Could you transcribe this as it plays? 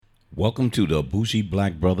Welcome to the Bougie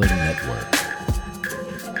Black Brother Network.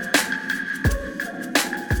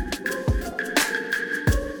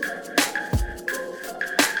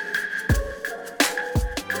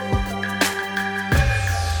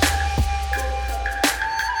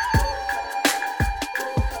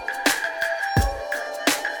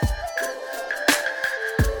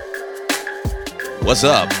 What's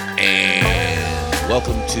up? And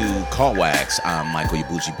welcome to Call Wax. I'm Michael, your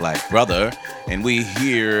Bougie Black Brother, and we're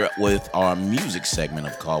here with our music segment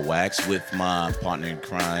of Call Wax with my partner in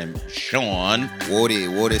crime, Sean.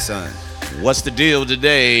 Woody, son. What's the deal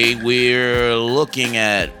today? We're looking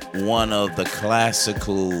at one of the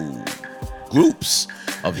classical groups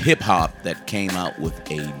of hip-hop that came out with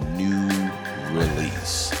a new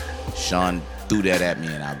release. Sean threw that at me,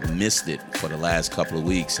 and I've missed it for the last couple of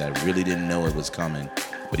weeks. I really didn't know it was coming,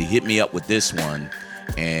 but he hit me up with this one,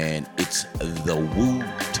 and it's the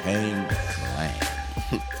Wu-Tang Clan.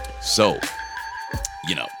 So,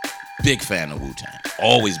 big fan of Wu-Tang.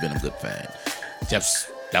 Always been a good fan.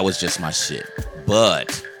 That was just my shit.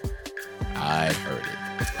 But I heard it.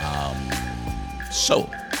 So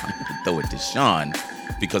I'm gonna throw it to Sean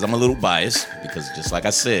because I'm a little biased. Because just like I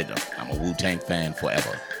said, I'm a Wu-Tang fan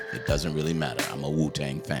forever. It doesn't really matter. I'm a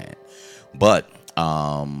Wu-Tang fan. But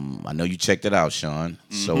I know you checked it out, Sean.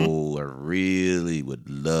 Mm-hmm. So I really would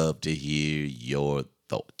love to hear your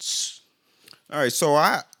thoughts. All right. So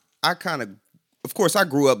I kind of course, I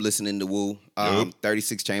grew up listening to Wu.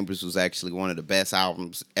 36 Chambers was actually one of the best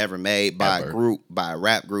albums ever made by a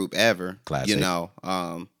rap group ever. Classic.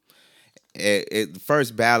 The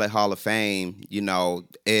first Ballad Hall of Fame,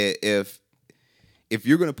 if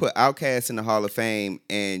you're going to put Outkast in the Hall of Fame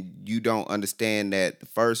and you don't understand that the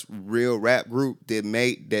first real rap group that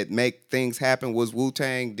make things happen was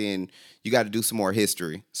Wu-Tang, then you got to do some more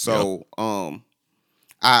history. So, from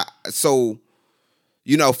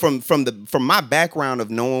my background of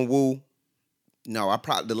knowing Wu,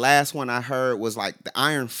 the last one I heard was like the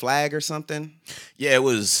Iron Flag or something. Yeah,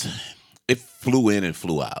 it flew in and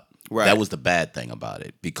flew out. Right. That was the bad thing about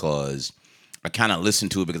it because I kind of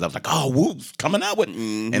listened to it because I was like, oh, Wu's coming out with it.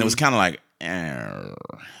 Mm-hmm. And it was kind of like,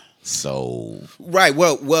 so. Right.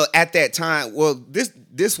 Well, at that time,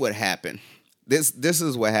 this what happened. This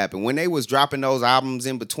is what happened. When they was dropping those albums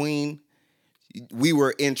in between, we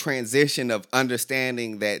were in transition of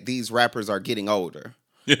understanding that these rappers are getting older.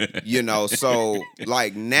 So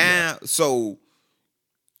like now, so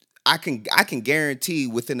I can guarantee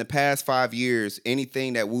within the past 5 years,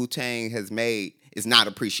 anything that Wu-Tang has made is not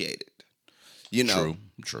appreciated.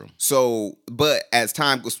 True. So, but as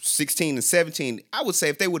time goes 16 and 17, I would say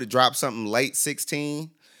if they would have dropped something late 16,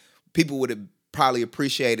 people would have probably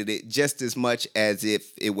appreciated it just as much as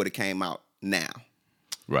if it would have came out now.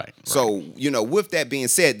 Right. So, with that being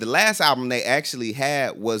said, the last album they actually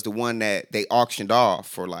had was the one that they auctioned off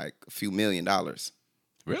for like a few $1 million.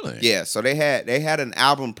 Really? Yeah. So they had an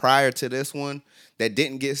album prior to this one that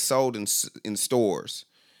didn't get sold in stores,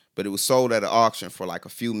 but it was sold at an auction for like a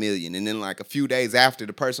few million. And then like a few days after,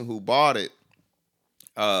 the person who bought it,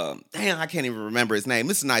 I can't even remember his name.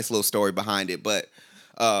 It's a nice little story behind it. But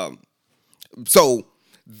so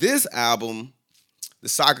this album, The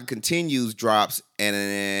Saga Continues, drops,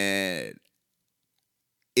 and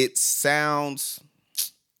it sounds,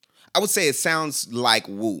 I would say it sounds like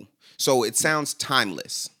Wu. So it sounds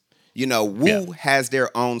timeless. Wu has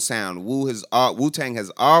their own sound. Wu-Tang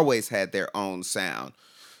has always had their own sound.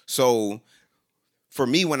 So for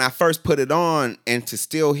me, when I first put it on and to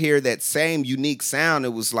still hear that same unique sound,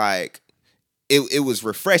 it was like, it was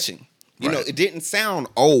refreshing. It didn't sound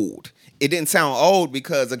old. It didn't sound old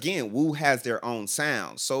because, again, Wu has their own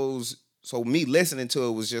sound. So me listening to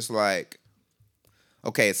it was just like,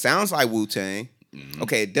 okay, it sounds like Wu-Tang. Mm-hmm.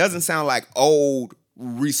 Okay, it doesn't sound like old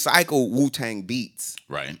recycled Wu-Tang beats.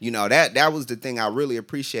 Right. That was the thing I really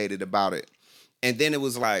appreciated about it. And then it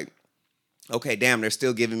was like, okay, damn, they're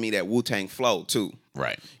still giving me that Wu-Tang flow too.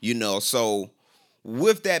 Right. So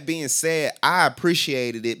with that being said, I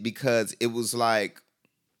appreciated it because it was like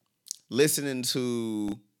listening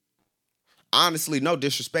to, honestly, no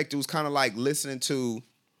disrespect, it was kind of like listening to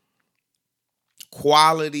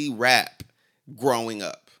quality rap growing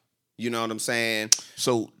up. You know what I'm saying?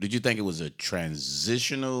 So did you think it was a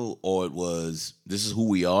transitional or it was, this is who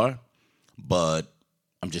we are, but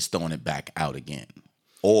I'm just throwing it back out again?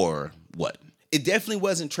 Or what? It definitely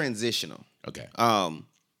wasn't transitional. Okay. I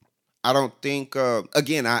don't think.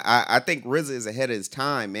 Again, I think RZA is ahead of his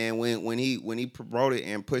time, man. When he promoted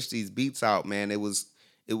and pushed these beats out, man, it was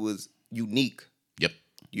unique. Yep.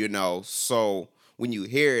 So when you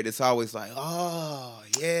hear it, it's always like, oh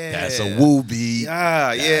yeah, That's a Wu beat.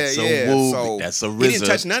 Yeah, That's yeah, a yeah. Wu So beat. That's a he didn't RZA.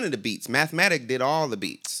 touch none of the beats. Mathematic did all the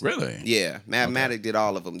beats. Really? Yeah, Mathematic did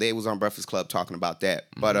all of them. They was on Breakfast Club talking about that.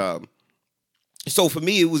 But so for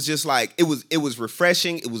me, it was just like it was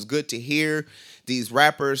refreshing. It was good to hear these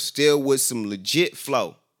rappers still with some legit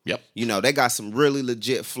flow. Yep. You know, they got some really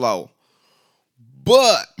legit flow.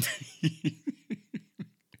 But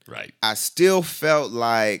Right. I still felt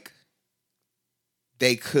like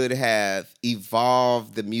they could have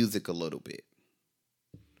evolved the music a little bit.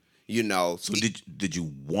 You know. So did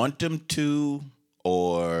you want them to,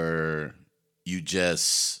 or you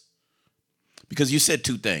just, because you said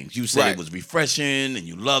two things. You said Right. it was refreshing and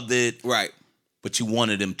you loved it, Right. but you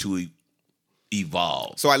wanted them to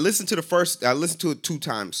evolve. So I listened to it 2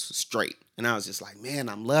 times straight. And I was just like, man,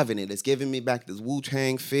 I'm loving it. It's giving me back this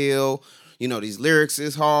Wu-Tang feel. You know, these lyrics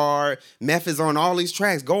is hard. Meth is on all these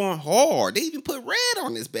tracks going hard. They even put Red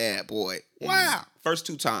on this bad boy. Wow. First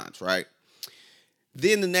 2 times, right?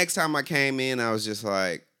 Then the next time I came in, I was just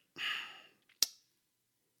like,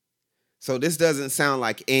 so this doesn't sound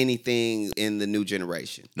like anything in the new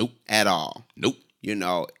generation. Nope. At all. Nope. You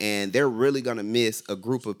know, and they're really going to miss a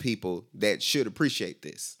group of people that should appreciate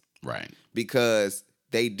this. Right. Because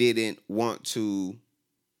they didn't want to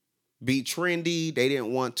be trendy. They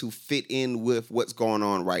didn't want to fit in with what's going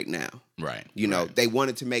on right now. Right. You know, right. they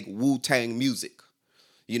wanted to make Wu-Tang music,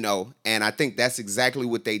 you know, and I think that's exactly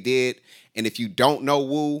what they did. And if you don't know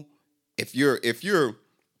Wu, if you're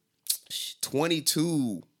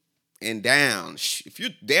 22 and down, if you're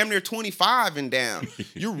damn near 25 and down,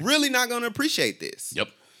 you're really not going to appreciate this. Yep.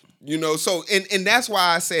 You know, so, and that's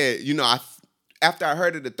why I said, you know, after I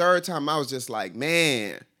heard it the 3rd time, I was just like,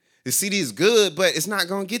 man, the CD is good, but it's not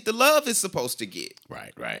going to get the love it's supposed to get.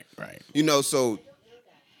 Right. You know, so.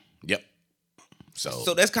 Yep.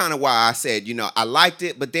 So that's kind of why I said, you know, I liked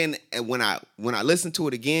it, but then when I listened to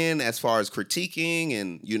it again, as far as critiquing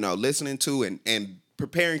and, you know, listening to and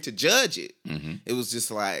preparing to judge it, it was just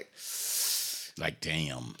like,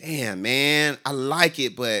 damn, man, I like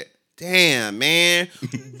it, but damn, man.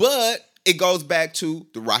 But it goes back to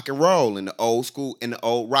the rock and roll and the old school and the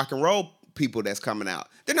old rock and roll people that's coming out.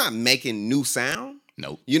 They're not making new sound.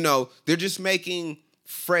 Nope. You know, they're just making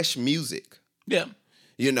fresh music. Yeah.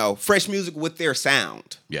 You know, fresh music with their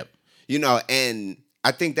sound. Yep. You know, and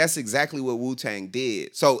I think that's exactly what Wu-Tang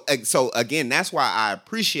did. So again, that's why I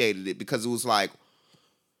appreciated it, because it was like,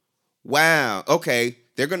 wow, okay,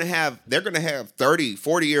 they're gonna have 30,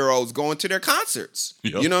 40-year-olds going to their concerts.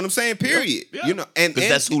 Yep. You know what I'm saying? Period. Yep. You know, and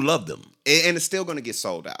that's who loved them. And it's still gonna get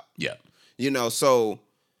sold out. Yeah. You know, so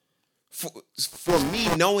for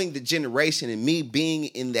me, knowing the generation and me being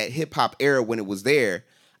in that hip hop era when it was there,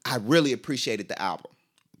 I really appreciated the album.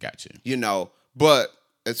 Gotcha. You know, but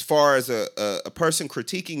as far as a person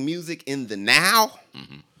critiquing music in the now,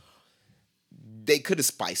 they could have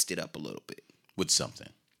spiced it up a little bit. With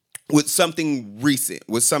something recent,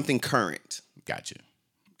 with something current. Gotcha.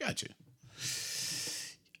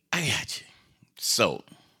 I got you. So,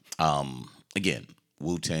 again,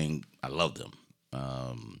 Wu-Tang, I love them.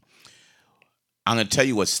 I'm going to tell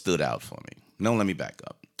you what stood out for me. No, let me back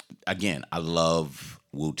up. Again, I love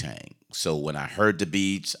Wu-Tang. So when I heard the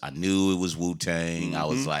beats, I knew it was Wu-Tang. I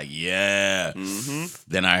was like, yeah.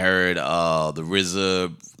 Then I heard the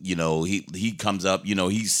RZA, you know, he comes up, you know,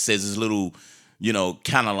 he says his little, you know,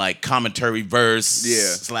 kind of like commentary verse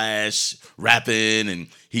 / rapping, and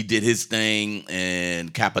he did his thing.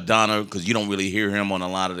 And Capadonna, because you don't really hear him on a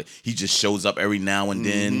lot of it. He just shows up every now and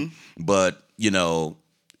then. But, you know,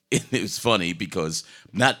 it was funny because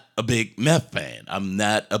I'm not a big Meth fan. I'm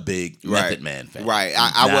not a big Method Man fan. Right.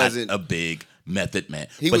 I wasn't a big Method Man.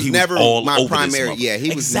 He but was he never all my over primary. This Yeah, he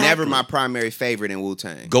was Exactly. never my primary favorite in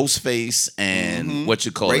Wu-Tang. Ghostface and what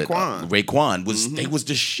you call Raekwon. Raekwon was they was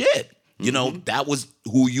the shit. You know, that was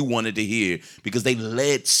who you wanted to hear because they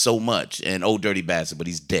led so much. And Old Dirty Bastard, but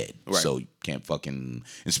he's dead. Right. So you can't fucking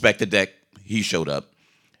Inspector Deck, he showed up.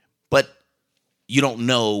 But you don't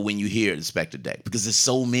know when you hear Inspector Deck because there's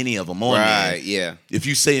so many of them on there. Right, yeah. If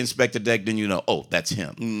you say Inspector Deck, then you know, oh, that's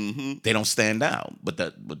him. They don't stand out. But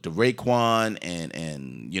the Raekwon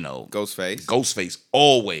and you know Ghostface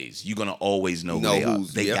always, you're gonna always know who they are.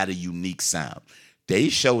 They got a unique sound. They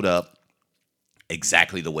showed up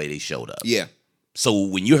exactly the way they showed up. Yeah. So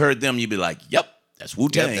when you heard them, you'd be like, yep, that's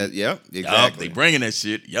Wu-Tang. Yep, exactly. Yup, they bringing that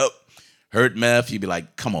shit. Yup. Heard Meth, you'd be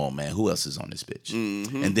like, come on, man, who else is on this bitch?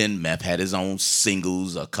 And then Meth had his own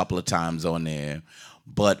singles a couple of times on there.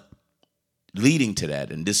 But leading to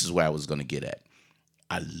that, and this is where I was going to get at,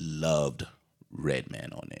 I loved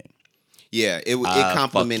Redman on there. Yeah, it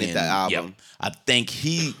complimented the album. Yep. I think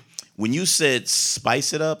when you said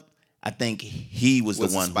spice it up, I think he was the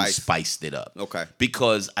Was the one who spice? spiced it up. Okay.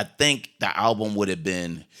 Because I think the album would have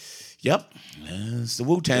been, yep, it's the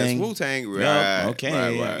Wu-Tang. That's Wu-Tang, right? Yep,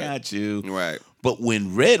 okay, right. I got you. Right. But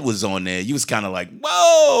when Red was on there, you was kind of like,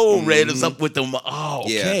 whoa, Red is up with them. Oh,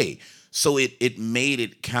 okay. Yeah. So it made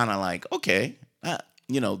it kind of like, okay,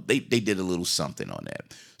 they did a little something on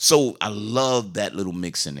that. So I love that little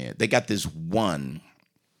mix in there. They got this one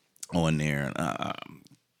on there.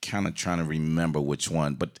 Kind of trying to remember which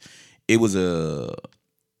one, but it was a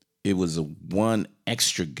one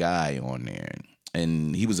extra guy on there,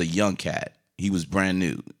 and he was a young cat. He was brand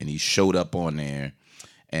new, and he showed up on there,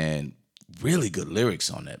 and really good lyrics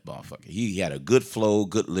on that motherfucker. He had a good flow,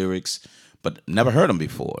 good lyrics, but never heard him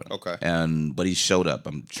before. Okay. But he showed up.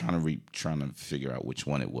 I'm trying to figure out which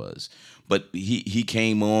one it was. But he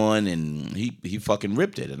came on and he fucking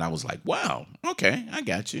ripped it, and I was like, wow, okay, I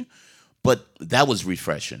got you. But that was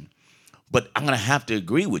refreshing. But I'm gonna have to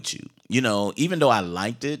agree with you. Even though I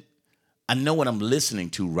liked it, I know what I'm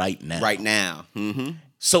listening to right now. Right now. Mm-hmm.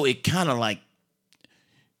 So it kind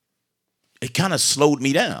of slowed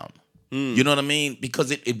me down. You know what I mean?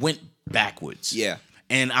 Because it went backwards. Yeah.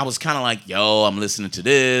 And I was kind of like, yo, I'm listening to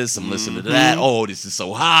this, I'm listening to that. Oh, this is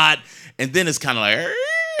so hot. And then it's kind of like,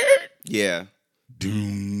 Yeah.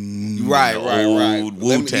 doom, Right.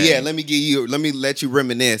 Wu-Tang. Let me let you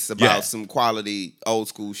reminisce about Yeah. some quality old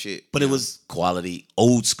school shit. But it was quality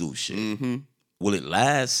old school shit. Mm-hmm. Will it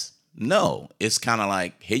last? No. It's kind of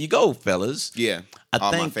like, here you go, fellas. Yeah.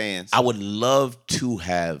 All my fans. I would love to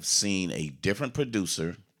have seen a different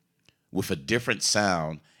producer with a different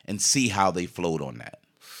sound and see how they flowed on that.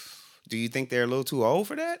 Do you think they're a little too old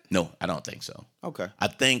for that? No, I don't think so. Okay. I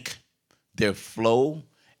think their flow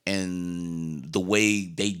and the way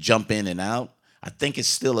they jump in and out, I think it's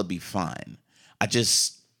still be fine. I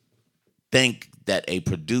just think that a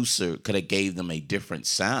producer could have gave them a different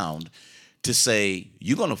sound to say,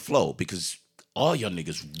 you're going to flow because all your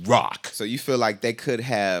niggas rock. So you feel like they could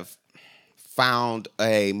have found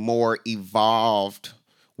a more evolved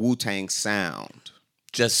Wu-Tang sound.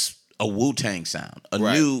 Just a Wu-Tang sound, a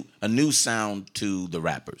Right. new sound to the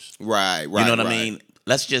rappers. Right. You know what I mean?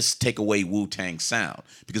 Let's just take away Wu-Tang sound,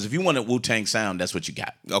 because if you want a Wu-Tang sound, that's what you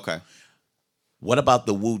got. Okay. What about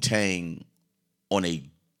the Wu-Tang on a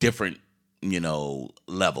different,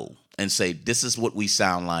 level, and say this is what we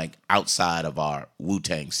sound like outside of our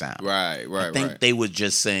Wu-Tang sound? Right. I think they were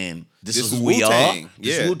just saying this is This who is we are. Wu-Tang.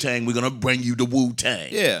 This Yeah. is Wu-Tang. We're gonna bring you the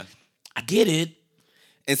Wu-Tang. Yeah. I get it.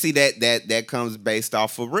 And see that comes based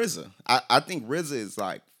off of RZA. I think RZA is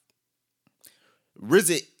like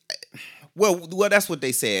RZA. Well, that's what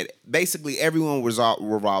they said. Basically, everyone was all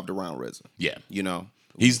revolved around RZA. Yeah.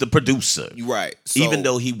 He's the producer. You're right. So, Even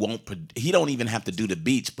though he don't even have to do the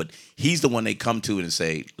beats, but he's the one they come to and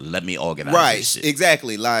say, "Let me organize right, this shit."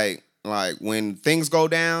 exactly. Like when things go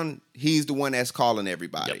down, he's the one that's calling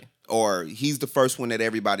everybody, Yep. or he's the first one that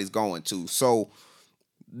everybody's going to. So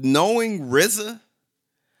knowing RZA,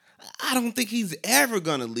 I don't think he's ever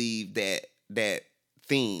gonna leave that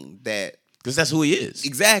theme. That Because that's who he is.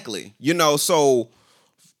 exactly. So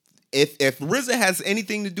if RZA has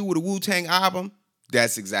anything to do with a Wu-Tang album,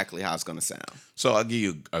 that's exactly how it's gonna sound. So I'll give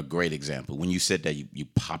you a great example. When you said that, you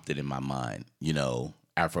popped it in my mind.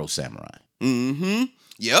 Afro Samurai. Mm-hmm.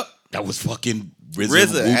 Yep. That was fucking RZA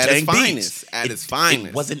RZA at Wu-Tang his beats. finest. At his finest.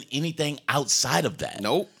 It wasn't anything outside of that.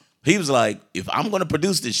 Nope. He was like, if I'm going to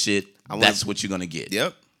produce this shit, wanna- that's what you're going to get.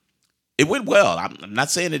 Yep. It went well. I'm not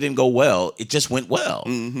saying it didn't go well. It just went well.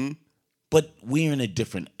 Mm-hmm. But we're in a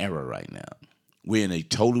different era right now. We're in a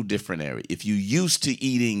total different era. If you used to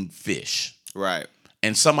eating fish, Right.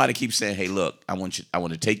 and somebody keeps saying, "Hey, look, I want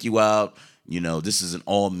to take you out. This is an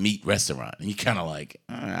all meat restaurant," and you kind of like,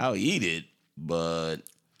 all right, I'll eat it, but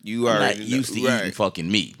You I'm are not used to eating fucking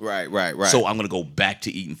meat. Right. So I'm gonna go back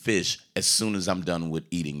to eating fish as soon as I'm done with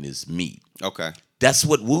eating this meat. Okay. That's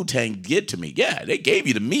what Wu-Tang did to me. Yeah, they gave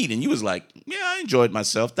you the meat, and you was like, "Yeah, I enjoyed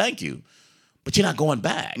myself, thank you." But you're not going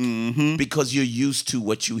back because you're used to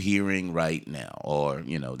what you're hearing right now, or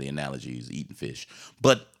the analogy is eating fish.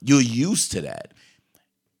 But you're used to that.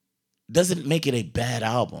 Doesn't make it a bad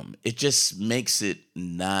album. It just makes it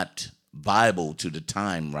not viable to the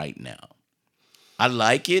time right now. I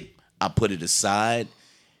like it. I put it aside.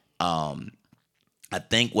 I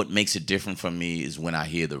think what makes it different from me is when I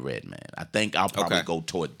hear the Redman. I think I'll probably Okay. go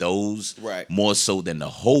toward those Right. more so than the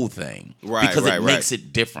whole thing. Right, Because right, it right. makes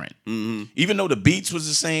it different. Even though the beats was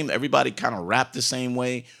the same, everybody kind of rapped the same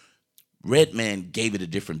way. Redman gave it a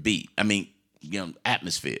different beat. I mean,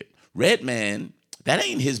 atmosphere. Redman, that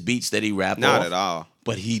ain't his beats that he rapped Not off, at all.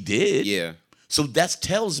 but he did. Yeah. So that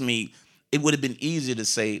tells me it would have been easier to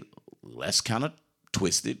say, let's kind of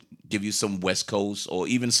twist it, give you some West Coast or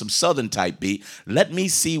even some Southern type beat. Let me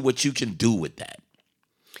see what you can do with that.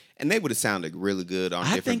 And they would have sounded really good on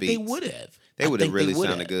different beats. I think they would have. They would have really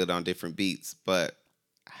sounded good on different beats, but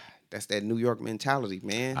that's that New York mentality,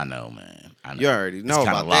 man. I know, man. I know. You already know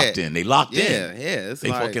about locked that. In. They locked in. Yeah. They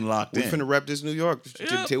like, fucking locked in. We finna rep this New York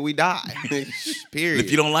till we die. Period.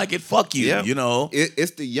 If you don't like it, fuck you. You know.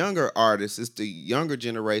 It's the younger artists. It's the younger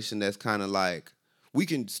generation that's kind of like, we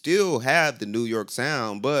can still have the New York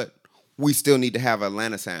sound, but we still need to have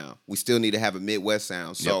Atlanta sound. We still need to have a Midwest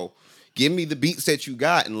sound. So give me the beats that you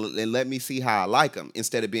got and let me see how I like them.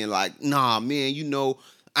 Instead of being like, nah, man, you know,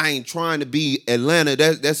 I ain't trying to be Atlanta.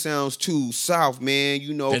 That sounds too South, man.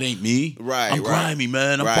 You know, that ain't me. Right, I'm grimy,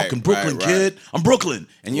 man. I'm fucking Brooklyn kid. I'm Brooklyn,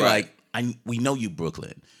 and you're like, we know you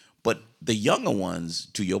Brooklyn, but the younger ones,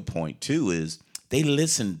 to your point too, is they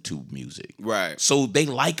listen to music, right? So they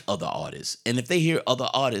like other artists, and if they hear other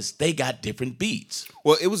artists, they got different beats.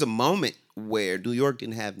 Well, it was a moment where New York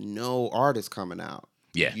didn't have no artists coming out.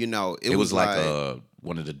 Yeah, you know, it was like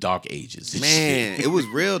one of the dark ages. Man, it was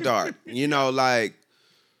real dark. You know, like.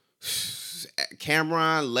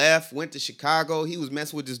 Cameron left, went to Chicago. He was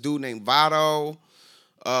messing with this dude named Vado.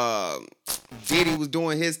 Diddy was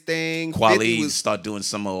doing his thing. Kweli start doing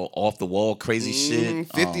some off the wall crazy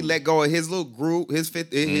shit. 50 let go of his little group, his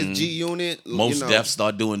G Unit. Most Def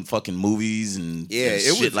start doing fucking movies and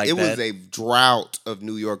shit like that. It was a drought of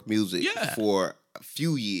New York music for a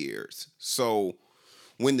few years. So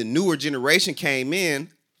when the newer generation came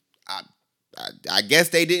in, I guess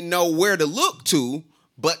they didn't know where to look to.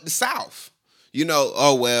 But the South, you know,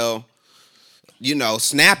 oh, well, you know,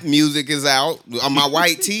 Snap music is out. My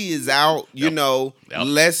White Tee is out. You know,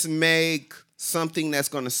 let's make something that's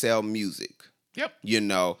going to sell music. Yep. You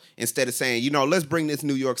know, instead of saying, you know, let's bring this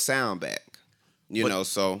New York sound back. You know,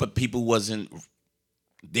 so. But people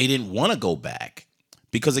they didn't want to go back.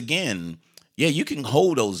 Because again, you can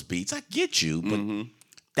hold those beats. I get you. But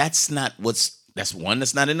that's not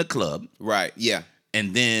that's not in the club. Right, yeah.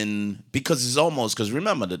 And then, because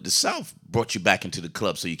remember, the South brought you back into the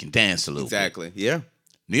club so you can dance a little bit. Exactly, yeah.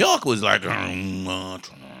 New York was like,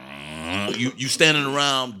 you standing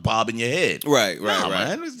around bobbing your head. Right.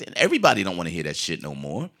 Man, everybody don't want to hear that shit no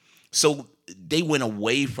more. So they went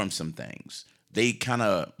away from some things. They kind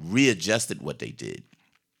of readjusted what they did.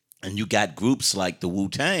 And you got groups like the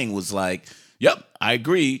Wu-Tang was like, yep, I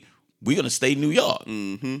agree. We're going to stay in New York.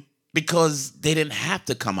 Mm-hmm. Because they didn't have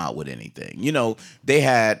to come out with anything. You know, they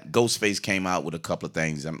had Ghostface came out with a couple of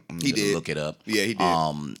things. I'm going to look it up. Yeah, he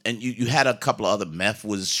did. And you had a couple of other Meth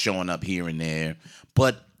was showing up here and there.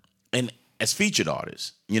 But as featured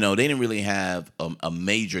artists, you know, they didn't really have a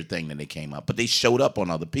major thing that they came out. But they showed up on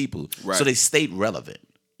other people. Right. So they stayed relevant.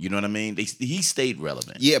 You know what I mean? He stayed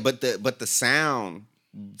relevant. Yeah, but the sound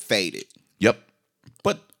faded. Yep.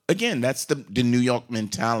 But again, that's the New York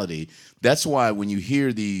mentality. That's why when you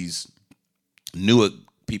hear these newer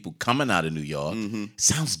people coming out of New York, it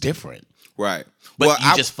sounds different. Right. But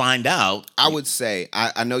you just find out. I would say,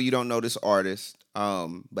 I know you don't know this artist,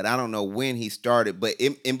 but I don't know when he started. But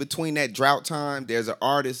in between that drought time, there's an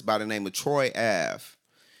artist by the name of Troy Ave.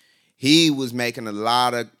 He was making a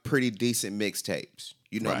lot of pretty decent mixtapes.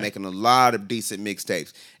 You know, making a lot of decent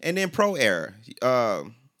mixtapes. And then Pro Era,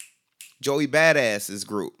 Joey Badass's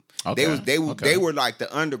group. Okay. They were like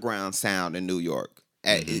the underground sound in New York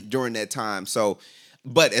during that time. So,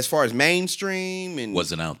 but as far as mainstream and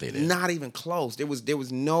wasn't out there, not even close. There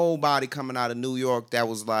was nobody coming out of New York that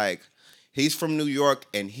was like, he's from New York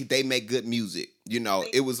and they make good music. You know,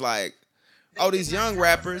 it was like, oh, these young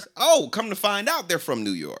rappers. Oh, come to find out they're from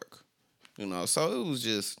New York. You know, so it was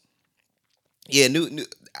just new.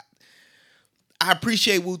 I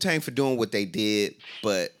appreciate Wu-Tang for doing what they did,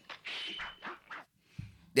 but.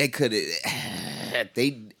 They could have.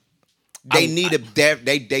 They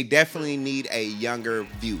definitely need a younger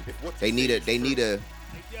view. They need a.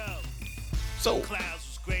 So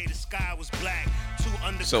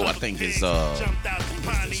I think it's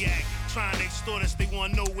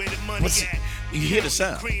you hear the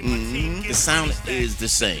sound. Mm-hmm. The sound is the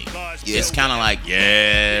same. Yeah. It's kind of like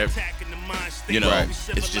you know,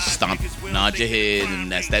 it's just stomp, nod your head, and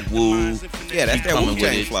that's that Wu. Yeah, that's that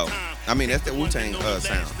Wu-Tang flow. I mean, that's the Wu-Tang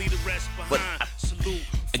sound. But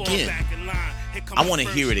again, I want to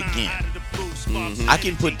hear it again. Mm-hmm. I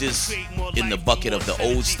can put this in the bucket of the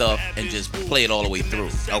old stuff and just play it all the way through.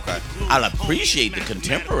 Okay. I'll appreciate the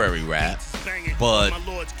contemporary rap, but,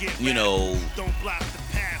 you know,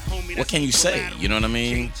 what can you say? You know what I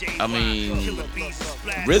mean? I mean,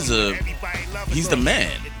 RZA, he's the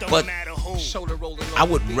man, but I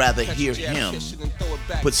would rather hear him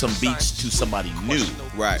put some beats to somebody new,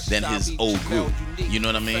 Right. than his old group. You know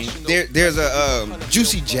what I mean? There's a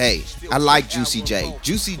Juicy J. I like Juicy J.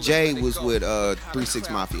 Juicy J was with 3-6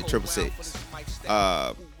 Mafia, 666.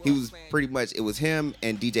 He was pretty much, it was him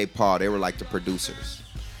and DJ Paul. They were like the producers,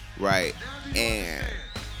 right? And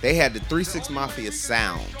they had the 3-6 Mafia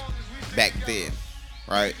sound back then,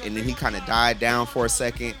 right? And then he kind of died down for a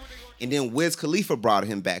second, and then Wiz Khalifa brought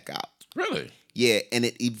him back out. Really? Yeah, and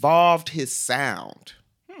it evolved his sound.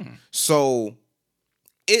 So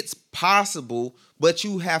it's possible, but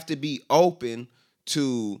you have to be open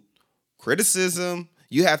to criticism.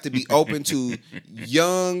 You have to be open to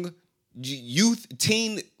young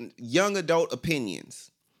adult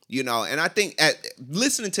opinions. You know, and I think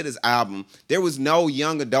listening to this album, there was no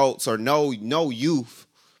young adults or no youth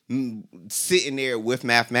sitting there with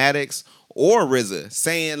Mathematics or RZA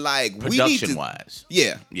saying like, Production wise.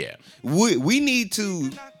 Yeah. We need to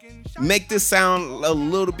make this sound a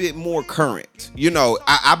little bit more current. You know,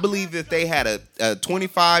 I believe if they had a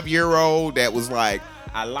 25-year-old that was like,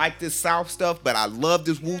 I like this South stuff, but I love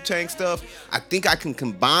this Wu-Tang stuff, I think I can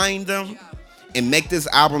combine them and make this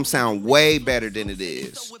album sound way better than it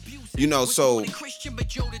is. You know, so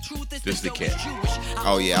This the cat.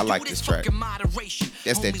 Oh yeah, I like this track.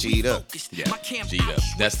 That's that G'd Up. Yeah, G'd Up.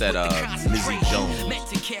 That's that Mizzy Jones.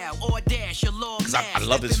 Cause I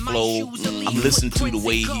love his flow. I'm listening to the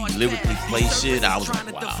way he lyrically plays shit. I was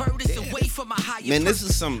like, wow. Man, this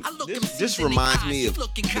is some. This reminds me of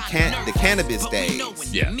the cannabis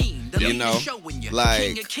days. Yeah. You know,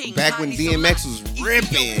 like back when DMX was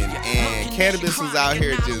ripping and Cannabis was out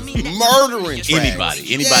here just murdering tracks.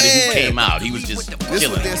 Anybody who came out, he was just This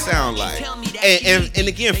killing what it. this sound like. And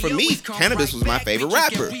again, for me, Cannabis was my favorite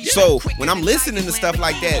rapper. So when I'm listening to stuff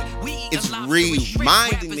like that, it's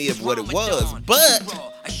reminding me of what it was. But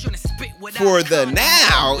for the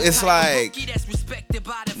now, it's like,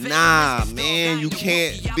 nah, man, you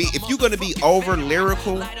can't be. If you're gonna be over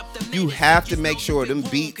lyrical, you have to make sure them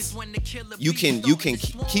beats, you can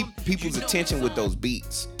keep people's attention with those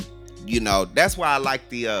beats. You know, that's why I like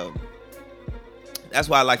the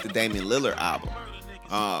Damian Lillard album.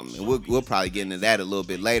 And we'll probably get into that a little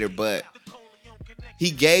bit later, but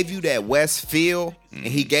he gave you that West feel, and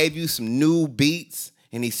he gave you some new beats,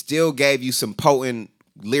 and he still gave you some potent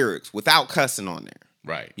lyrics without cussing on there.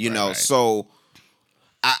 Right. You know, right. so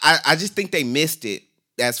I just think they missed it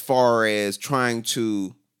as far as trying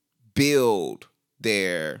to build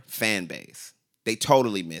their fan base. They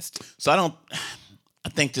totally missed it. So I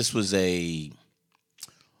think this was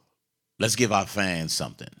let's give our fans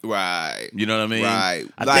something. Right. You know what I mean? Right.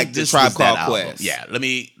 I Like think the this Tribe was that Called album. Quest. Yeah. Let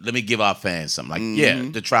me give our fans something. Like, yeah,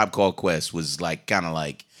 the Tribe Called Quest was like kind of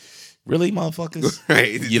like, really, motherfuckers?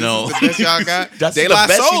 Right. You know, This is the best y'all got. That's De the La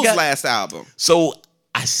best you Soul's got? last album. So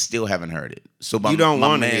I still haven't heard it. So You don't my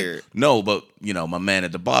wanna man- hear it. No, but you know, my man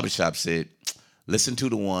at the barbershop said, listen to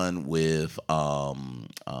the one with 2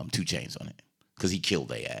 Chainz on it, because he killed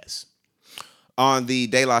their ass. On the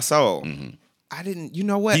De La Soul. I didn't, you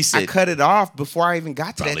know what? He said- I cut it off before I even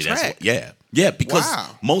got to that Probably that's track. what, yeah, because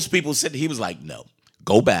Wow. most people said, he was like, no,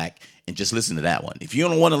 go back and just listen to that one. If you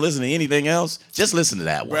don't want to listen to anything else, just listen to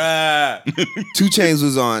that one. 2 Chainz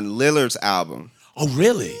was on Lillard's album. Oh,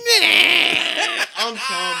 really? I'm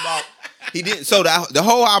talking about. He didn't. So the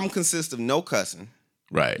whole album consists of no cussing.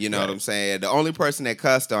 Right. You know what I'm saying? The only person that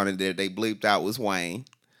cussed on it that they bleeped out was Wayne.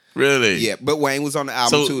 Really? Yeah, but Wayne was on the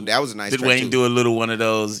album So too. That was a nice Did track Wayne too. do a little one of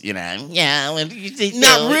those, you know? Yeah. When you think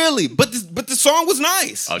Not really, but the song was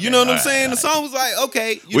nice. Okay, you know what I'm all right, saying? all The right. song was like,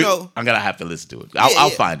 okay, you know. I'm gonna have to listen to it. I'll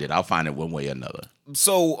Yeah. find it. I'll find it one way or another.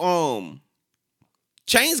 So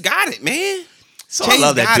Chainz got it, man. So Chainz I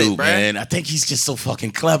love that got it, dude, bruh. man. I think he's just so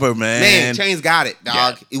fucking clever, man. Man, Chainz got it,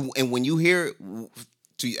 dog. And when you hear it,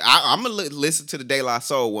 I'm gonna listen to the De La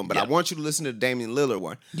Soul one, but I Yeah. want you to listen to the Damian Lillard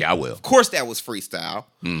one. Yeah, I will. Of course, that was freestyle,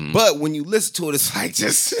 Mm-hmm. but when you listen to it, it's like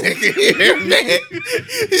just man,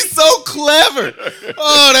 he's so clever.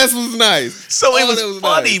 Oh, that was nice. So it Oh, was that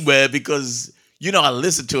funny, nice. man, because you know I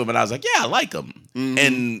listened to him and I was like, yeah, I like him, Mm-hmm.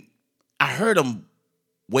 and I heard him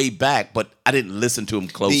way back, but I didn't listen to him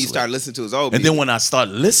closely. Then you start listening to his old And music. then when I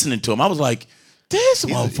started listening to him, I was like, this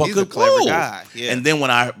motherfucker, he's a clever cool. guy, yeah. And then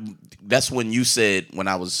that's when you said, when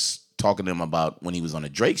I was talking to him about when he was on the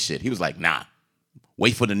Drake shit, he was like, nah,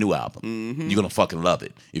 wait for the new album. Mm-hmm. You're gonna fucking love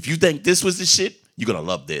it. If you think this was the shit, you're gonna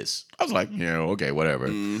love this. I was like, yeah, okay, whatever.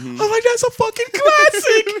 Mm-hmm. I was like, that's a fucking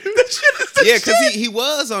classic. That shit is the yeah, because shit. he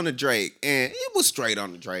was on the Drake, and it was straight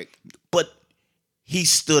on the Drake. But he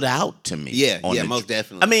stood out to me. Yeah, on yeah, the- most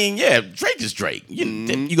definitely. I mean, yeah, Drake is Drake.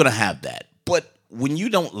 You're gonna have that. But when you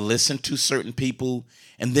don't listen to certain people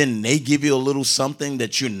and then they give you a little something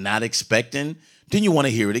that you're not expecting, then you want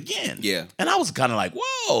to hear it again. Yeah. And I was kind of like,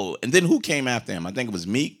 whoa. And then who came after him? I think it was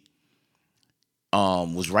Meek.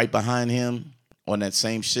 Was right behind him on that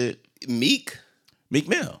same shit. Meek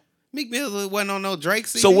Mill. Meek Mills wasn't on no Drake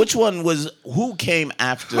CD. So which one was, who came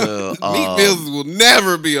after? Meek Mills will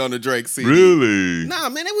never be on the Drake CD. Really? Nah,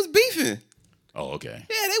 man, they was beefing. Oh, okay.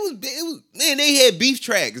 Yeah, man, they had beef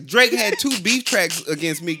tracks. Drake had 2 beef tracks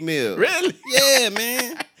against Meek Mill. Really? Yeah,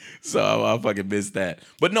 man. So I fucking missed that.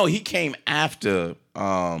 But no, he came after,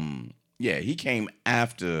 he came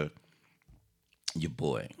after your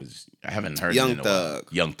boy. I haven't heard Young it in a Thug.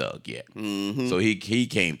 while. Young Thug, yeah. Mm-hmm. So he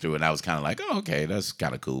came through, and I was kind of like, oh, okay, that's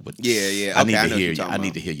kind of cool. But Yeah. I Okay, need I to know what hear you're you. talking I need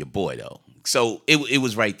about. to hear your boy though. So it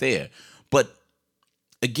was right there. But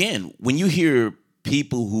again, when you hear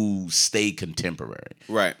people who stay contemporary,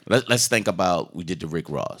 Right. let's think about, we did the Rick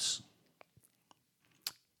Ross.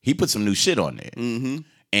 He put some new shit on there. Mm-hmm.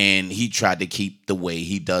 And he tried to keep the way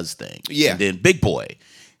he does things. Yeah. And then Big Boy,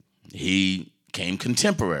 he came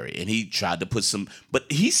contemporary and he tried to put some, but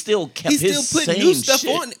he still kept He's his still putting same new stuff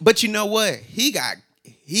shit. on. But you know what? He got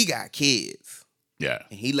kids. Yeah.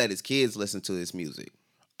 And he let his kids listen to his music.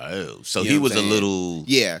 Oh, so You he know what was I'm a saying? little.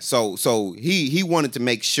 Yeah. So he wanted to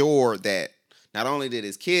make sure that not only did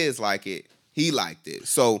his kids like it, he liked it.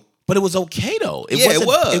 So But it was okay though. Yeah, it wasn't,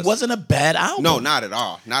 was. It wasn't a bad album. no, not at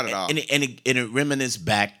all. Not at all. And it reminisced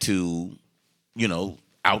back to,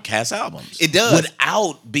 Outkast albums. It does.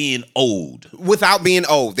 Without being old. Without being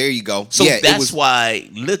old. There you go. So yeah, it that's was, why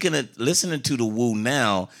listening to the Woo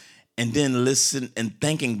now and then listen and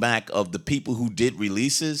thinking back of the people who did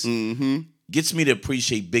releases gets me to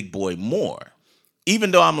appreciate Big Boy more.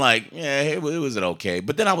 Even though I'm like, yeah, it was okay.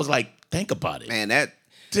 But then I was like, think about it. man, that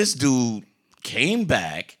This dude came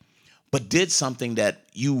back, but did something that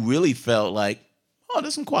you really felt like, oh,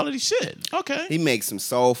 there's some quality shit. Okay. he makes some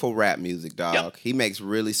soulful rap music, dog. Yep. He makes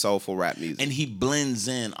really soulful rap music. And he blends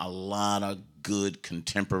in a lot of good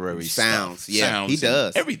contemporary Sounds, stuff. yeah, Sounds he and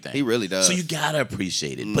does. everything. He really does. So you gotta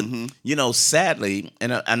appreciate it. But sadly,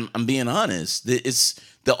 and I'm being honest, it's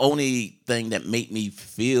the only thing that made me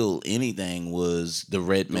feel anything was the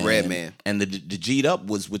Redman. Redman. And the G'd Up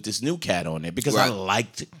was with this new cat on there because I Right.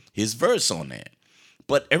 liked his verse on there.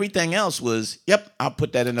 But everything else was, yep, I'll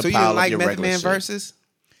put that in the So you pile didn't of like your Method regular Man shit. verses?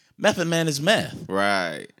 Method Man is meth.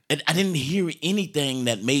 Right. And I didn't hear anything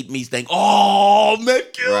that made me think, oh, man,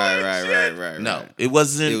 kill that shit. Right. No, right. it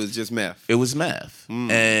wasn't. It was just meth. It was meth.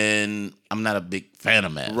 And I'm not a big fan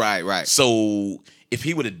of meth. Right. So if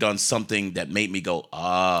he would have done something that made me go,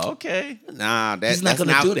 okay. Nah, He's not that's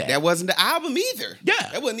gonna do that. That wasn't the album either. Yeah.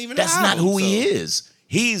 That wasn't even That's the not album, who he so- is.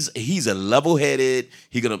 He's a level-headed,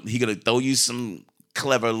 he gonna throw you some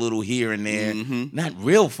clever little here and there. Not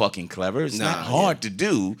real fucking clever. It's not Nah, hard to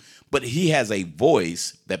do, but he has a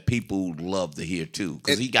voice that people love to hear too.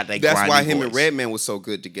 Because he got that That's grimy why him voice. and Redman was so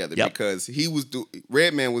good together Yep. because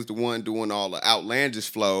Redman was the one doing all the outlandish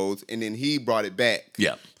flows, and then he brought it back.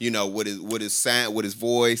 Yeah. with his sound, with his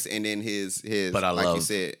voice, and then his. But I like you love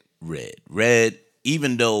said, Red,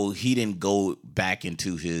 even though he didn't go back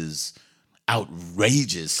into his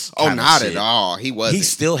outrageous oh, kind of not shit, at all. He wasn't. he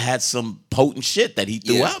still had some potent shit that he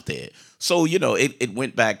threw Yeah. out there. So, it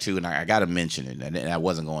went back to, and I got to mention it, and I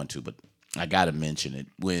wasn't going to, but I got to mention it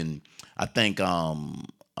when I think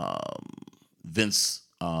Vince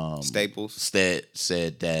Staples.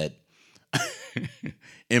 said that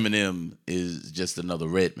Eminem is just another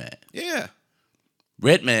Redman. Yeah.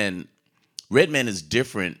 Redman is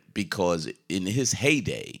different because in his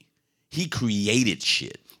heyday, he created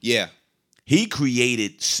shit. Yeah. He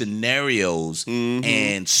created scenarios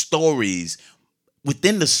and stories.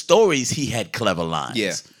 Within the stories, he had clever lines.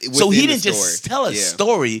 Yeah, So he within the didn't just story. tell a Yeah.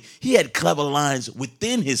 story. He had clever lines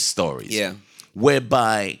within his stories. Yeah.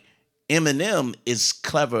 Whereby Eminem is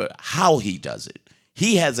clever how he does it.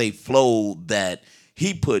 He has a flow that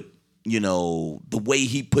he put, the way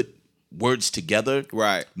he put words together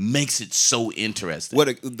Right. makes it so interesting.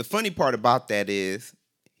 The funny part about that is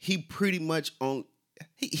he pretty much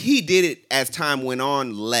he did it as time went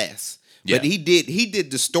on less. But Yeah. he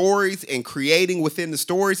did the stories and creating within the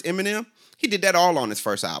stories, Eminem, he did that all on his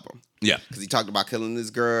first album. Yeah. Because he talked about killing this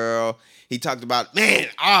girl. He talked about,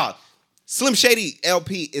 Slim Shady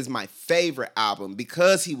LP is my favorite album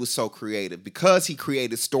because he was so creative, because he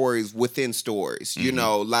created stories within stories.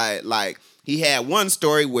 Like he had one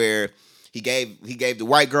story where he gave the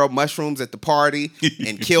white girl mushrooms at the party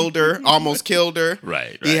and killed her, almost killed her.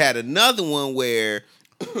 Right. He had another one where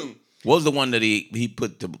What was the one that he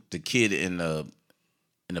put the kid in the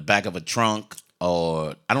back of a trunk?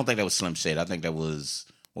 Or I don't think that was Slim Shady. I think that was,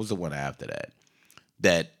 what was the one after that?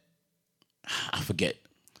 that I forget.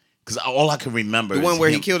 Because all I can remember The is one where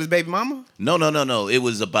he him. killed his baby mama? No. It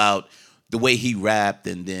was about the way he rapped,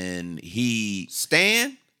 and then he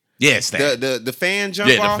Stan? Stan. The fan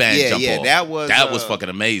jump Yeah, off? the fan jump off. That was fucking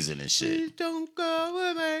amazing and shit. Please don't go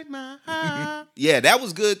and make my heart. Yeah, that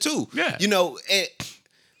was good too. Yeah. You know,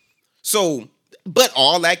 so, but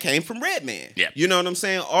all that came from Redman. Yeah. You know what I'm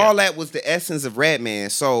saying? All that was the essence of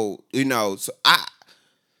Redman. So, you know,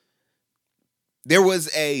 there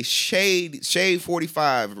was a Shade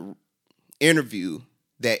 45 interview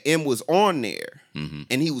that M was on there,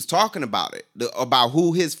 and he was talking about it, about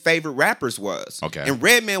who his favorite rappers was. Okay. And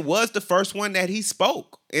Redman was the first one that he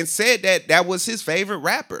spoke and said that was his favorite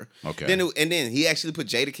rapper. Okay. Then he actually put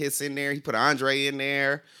Jadakiss in there. He put Andre in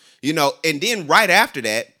there. You know, and then right after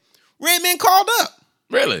that, Redman called up.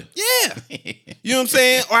 Really? Yeah. You know what I'm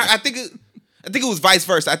saying? Or I think it was vice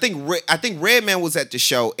versa. I think Redman was at the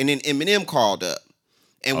show, and then Eminem called up.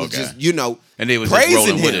 And was just, you know, and they was just praising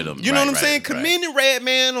rolling him. with him. You know what I'm Right, saying? right. Commending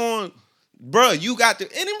Redman on, bruh, you got the,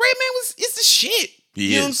 and then Redman it's the shit.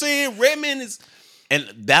 He you know is. what I'm saying? Redman is. And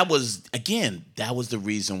that was the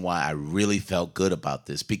reason why I really felt good about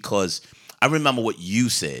this, because I remember what you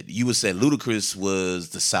said. You were saying Ludacris was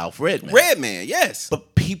the South Redman. Redman, yes.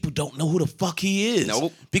 But people don't know who the fuck he is.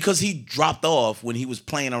 Nope. Because he dropped off when he was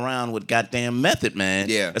playing around with goddamn Method Man.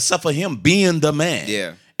 Yeah. Except for him being the man.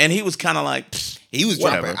 Yeah. And he was kind of like, pfft, He was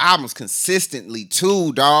whatever. dropping albums consistently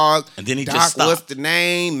too, dog. And then he Doc, just stopped. What's the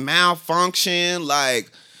name? Malfunction.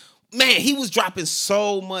 Like, man, he was dropping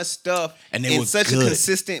so much stuff And they in were such good. a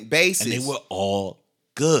consistent basis. And they were all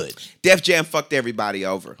good. Def Jam fucked everybody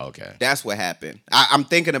over. Okay. That's what happened. I'm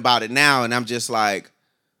thinking about it now, and I'm just like,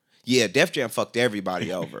 yeah, Def Jam fucked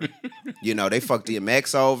everybody over. You know, they fucked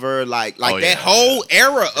DMX over, like Oh, that yeah. whole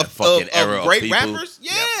era of fucking era of great people. rappers.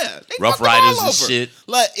 Yeah, they Rough fucked them all Riders and over. shit.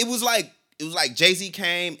 Like it was like Jay-Z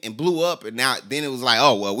came and blew up, and then it was like,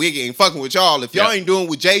 oh well, we ain't fucking with y'all. If y'all Yep. ain't doing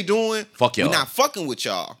what Jay doing, Fuck y'all. we not fucking with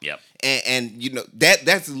y'all. Yep. And you know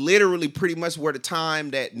that's literally pretty much where the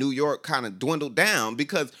time that New York kind of dwindled down,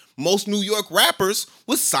 because most New York rappers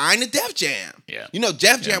was signed to Def Jam. Yeah. You know,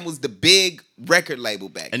 Def Jam was the big record label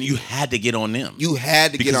back then. And you had to get on them. You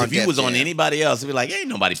had to because get on if you Def was on Jam. anybody else, it'd be like, ain't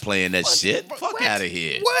nobody playing that shit. Fuck What? out of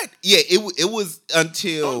here. What? Yeah, it was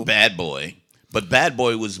until Bad Boy. But Bad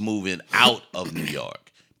Boy was moving out of New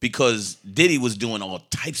York because Diddy was doing all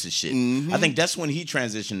types of shit. I think that's when he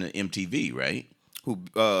transitioned to MTV, right?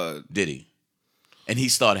 Diddy. And he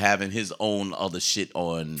started having his own other shit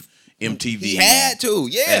on MTV. he had to,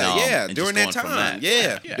 yeah, and during just that going from time,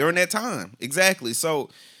 that. yeah, during that time, exactly. So,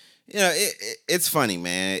 you know, it's funny,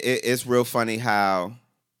 man. It's real funny how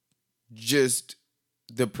just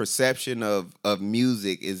the perception of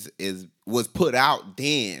music was put out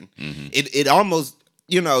then. It almost,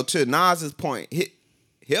 you know, to Nas's point,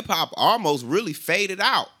 hip hop almost really faded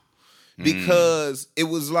out because it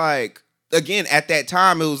was like, again, at that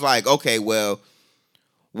time, it was like, okay, well,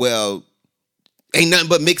 ain't nothing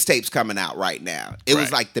but mixtapes coming out right now. It was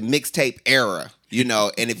Right. like the mixtape era, you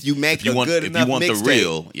know. And if you make a good enough mixtape, the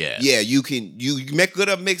real, yeah, you can you make a good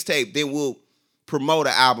enough mixtape, then we'll promote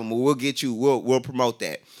an album, or we'll get you, we'll promote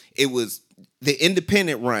that. It was the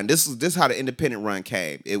independent run. This is how the independent run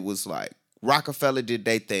came. It was like Rockefeller did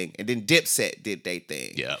their thing, and then Dipset did their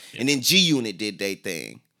thing, Yeah. and then G Unit did their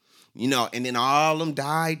thing, you know, and then all of them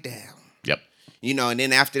died down. Yep. You know, and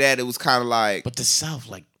then after that, it was kind of like, But the South,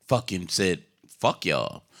 like, fucking said, fuck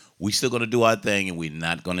y'all. We still gonna do our thing, and we're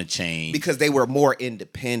not gonna change. because they were more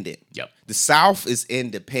independent. Yep. The South is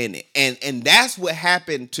independent. And that's what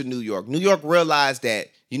happened to New York. New York realized that,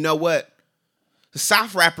 you know what? The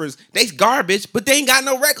South rappers, they garbage, but they ain't got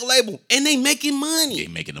no record label. And they making money.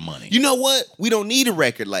 They making the money. You know what? We don't need a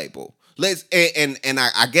record label.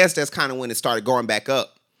 I guess that's kind of when it started going back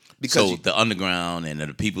up. Because So the underground and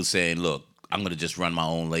the people saying, look, I'm gonna just run my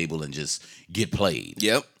own label and just get played.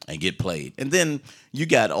 Yep. And get played. And then you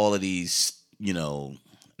got all of these, you know,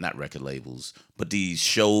 not record labels, but these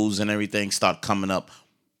shows and everything start coming up,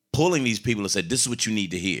 pulling these people and said, this is what you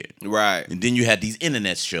need to hear. Right. And then you had these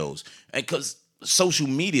internet shows. Because social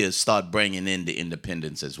media start bringing in the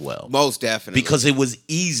independents as well. Most definitely. Because it was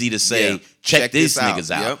easy to say, Yeah. check these this out.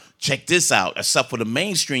 niggas out. Yep. Check this out. Except for the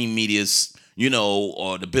mainstream media's, you know,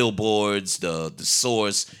 or the billboards, the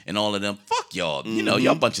Source, and all of them. Fuck y'all. You know,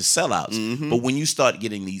 y'all a bunch of sellouts. But when you start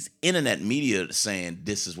getting these internet media saying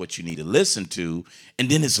this is what you need to listen to, and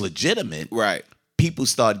then it's legitimate, Right. people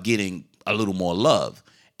start getting a little more love.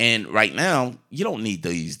 And right now, you don't need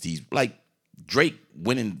these like Drake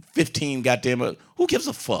winning 15 goddamn. Who gives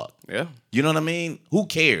a fuck? Yeah. You know what I mean? Who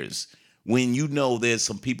cares when you know there's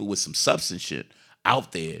some people with some substance shit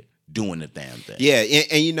out there doing the damn thing. Yeah,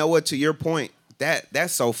 and you know what? To your point,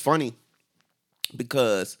 that's so funny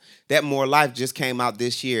because that More Life just came out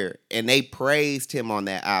this year, and they praised him on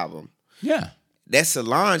that album. Yeah. That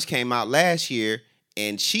Solange came out last year,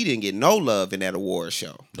 and she didn't get no love in that award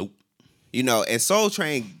show. Nope. You know, and Soul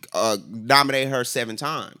Train nominated her 7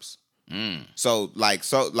 times. So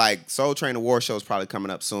Soul Train award show is probably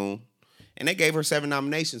coming up soon, and they gave her 7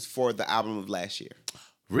 nominations for the album of last year.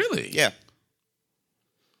 Really? Yeah.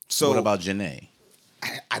 So what about Janae?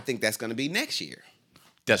 I think that's going to be next year.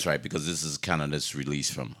 That's right, because this is kind of this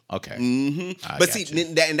release from okay. But see,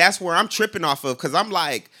 and that's where I'm tripping off of, because I'm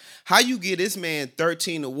like, how you get this man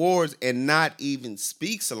 13 awards and not even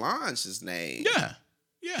speak Solange's name? Yeah.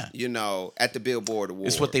 You know, at the Billboard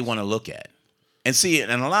Awards. It's what they want to look at. And see,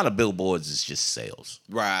 and a lot of billboards is just sales.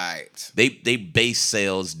 Right. They base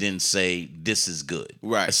sales, didn't say this is good.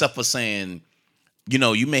 Right. Except for saying, you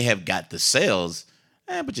know, you may have got the sales,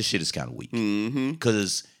 but your shit is kind of weak.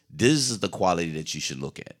 Because this is the quality that you should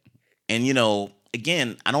look at. And, you know,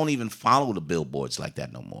 again, I don't even follow the billboards like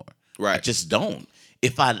that no more. Right. I just don't.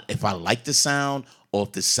 If I like the sound, or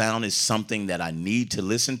if the sound is something that I need to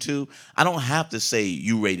listen to, I don't have to say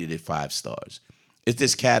you rated it 5 stars. It's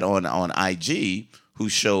this cat on IG who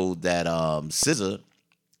showed that SZA,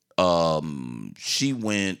 she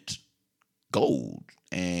went gold,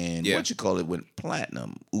 and went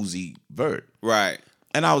platinum. Uzi Vert. Right.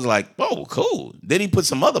 And I was like, oh, cool. Then he put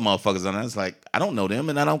some other motherfuckers on it. I was like, I don't know them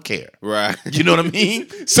and I don't care. Right. You know what I mean?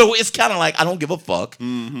 So it's kind of like, I don't give a fuck.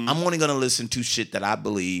 I'm only going to listen to shit that I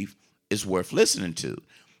believe is worth listening to.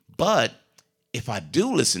 But if I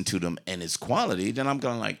do listen to them and it's quality, then I'm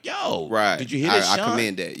going like, yo, did you hear this, Sean? I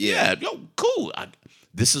commend that. Yeah. Yo, cool.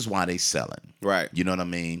 This is why they selling. Right. You know what I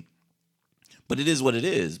mean? But it is what it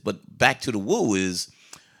is. But back to the woo is,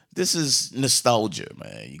 this is nostalgia,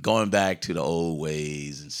 man. You're going back to the old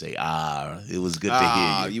ways and say, it was good to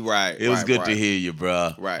hear you. You right. It was good to hear you,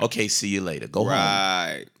 bro. Right. Okay, see you later. Go home.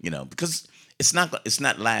 Right. You know, because it's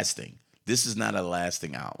not lasting. This is not a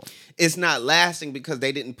lasting album. It's not lasting because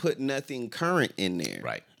they didn't put nothing current in there.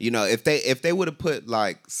 Right. You know, if they would have put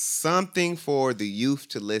like something for the youth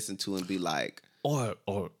to listen to and be like, or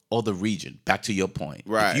the region. Back to your point.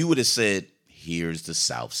 Right. If you would have said, here's the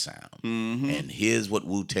South sound, and here's what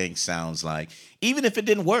Wu-Tang sounds like. Even if it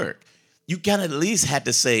didn't work, you gotta at least had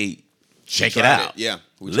to say, check it out. Yeah,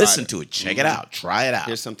 listen to it. Check it out. Try it out.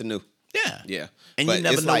 Here's something new. Yeah, Yeah. And But you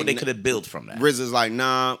never it's know like what they could have built from that. RZA's like,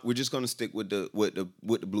 nah, we're just gonna stick with the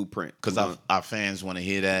blueprint Because our fans want to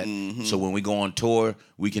hear that. So when we go on tour,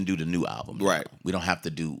 we can do the new album. Right. We don't have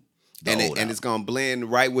to do the and old album. it's gonna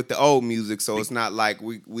blend right with the old music, so it's not like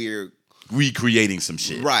we're recreating some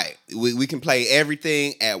shit. right. We can play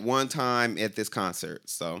everything at one time at this concert.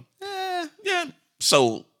 So Yeah.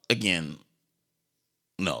 So again,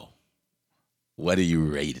 no. What do you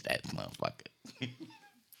rate that motherfucker?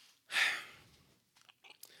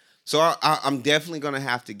 So I'm definitely gonna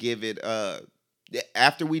have to give it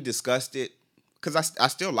after we discussed it, because I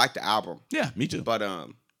still like the album. Yeah, me too. But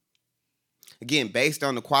again, based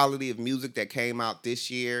on the quality of music that came out this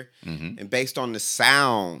year, and based on the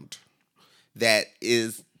sound that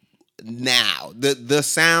is now, the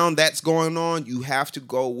sound that's going on, you have to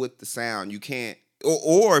go with the sound. You can't,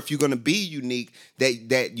 or if you're gonna be unique,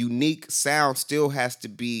 that unique sound still has to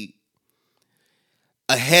be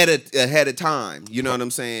ahead of time. You know what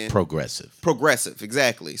I'm saying? Progressive,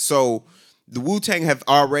 exactly. So the Wu-Tang have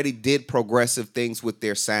already did progressive things with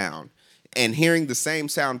their sound, and hearing the same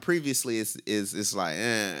sound previously is like,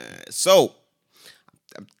 So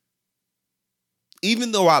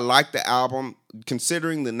even though I like the album,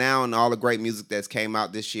 considering the now and all the great music that's came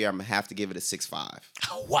out this year, I'm gonna have to give it a 6.5.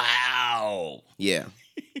 Wow. Yeah,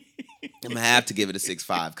 I'm gonna have to give it a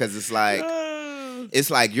 6.5 because it's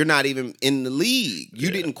like you're not even in the league.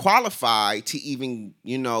 You didn't qualify to even,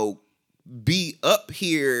 be up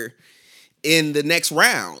here in the next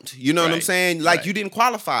round. You know what I'm saying? Like, you didn't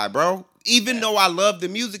qualify, bro. Even though I love the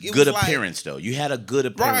music, it good was appearance though. You had a good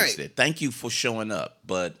appearance there. Thank you for showing up.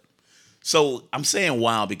 But so I'm saying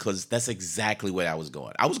wow because that's exactly where I was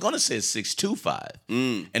going. I was going to say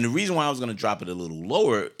 6.25, and the reason why I was going to drop it a little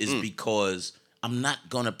lower is because I'm not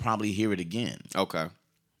going to probably hear it again. Okay.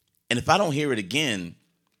 And if I don't hear it again,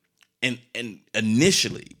 and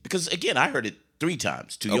initially, because again, I heard it 3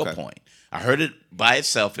 times, to your point. I heard it by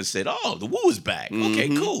itself and said, oh, the Woo is back.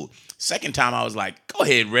 Okay, cool. Second time, I was like, go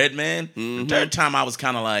ahead, Redman. The third time, I was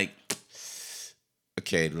kind of like,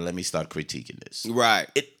 okay, let me start critiquing this. Right.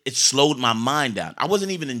 It slowed my mind down. I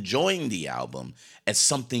wasn't even enjoying the album as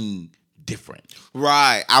something different.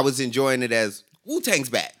 Right. I was enjoying it as Wu-Tang's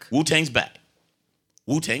back. Wu-Tang's back.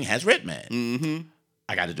 Wu-Tang has Redman.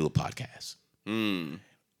 I got to do a podcast. Mm.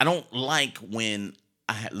 I don't like when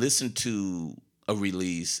I listen to a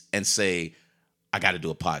release and say, I got to do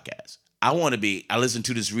a podcast. I listened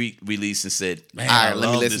to this release and said, man, I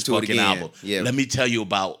love this fucking album. Yeah. Let me tell you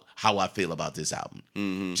about how I feel about this album.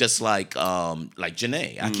 Mm-hmm. Just like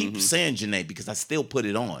Janae. I keep saying Janae because I still put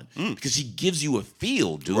it on. Because she gives you a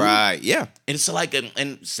feel, dude. Right, yeah. And it's like,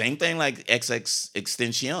 and same thing like XX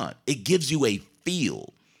Extension. It gives you a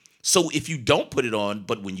feel. So if you don't put it on,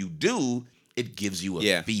 but when you do, it gives you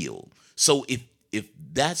a feel. So if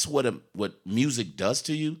that's what music does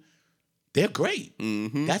to you, they're great.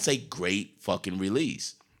 Mm-hmm. That's a great fucking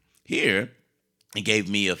release. Here, it gave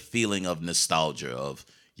me a feeling of nostalgia of,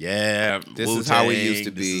 this Wu-Tang, is how it used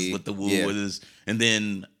to be. This is what the Wu is. And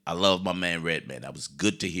then I love my man Redman. That was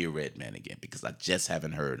good to hear Redman again because I just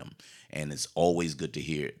haven't heard him. And it's always good to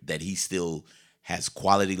hear that he still has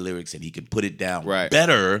quality lyrics and he can put it down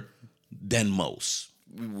better than most.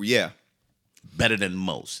 Yeah. Better than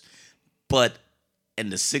most. But,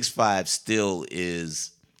 and the 6'5" still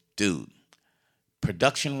is, dude,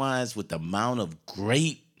 production-wise, with the amount of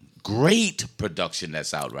great production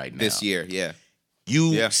that's out right now. This year, yeah.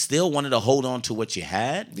 You still wanted to hold on to what you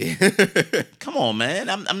had? Yeah. Come on, man.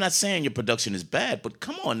 I'm not saying your production is bad, but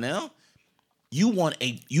come on now. You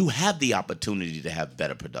have the opportunity to have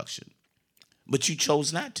better production, but you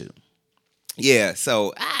chose not to. Yeah,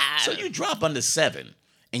 so you drop under 7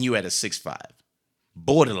 and you're at a 6'5",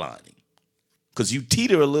 borderlining. Because you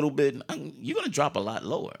teeter a little bit, you're going to drop a lot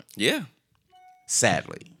lower. Yeah.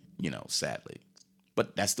 Sadly.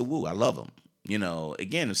 But that's the Wu. I love them.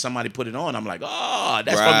 Again, if somebody put it on, I'm like, oh,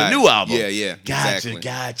 that's from the new album. Yeah.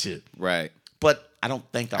 Gotcha. Right. But I don't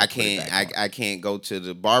think I can't go to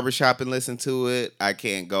the barbershop and listen to it. I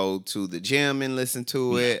can't go to the gym and listen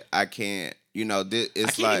to it. I can't,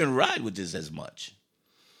 it's I can't even ride with this as much.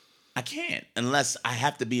 I can't unless I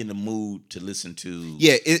have to be in the mood to listen to.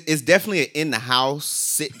 Yeah, it's definitely an in the house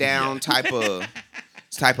sit down type of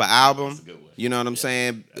album. That's a good one. You know what I'm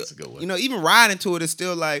saying? That's a good one. Even riding to it is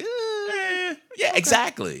still like. Yeah,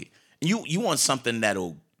 exactly. You want something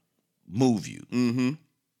that'll move you. Mm-hmm.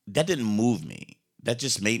 That didn't move me. That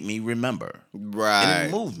just made me remember. Right. It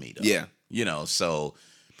didn't move me though. Yeah. So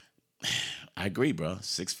I agree, bro.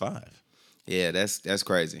 6'5". Yeah, that's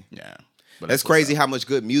crazy. Yeah. But that's crazy how much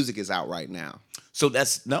good music is out right now. So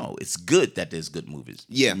it's good that there's good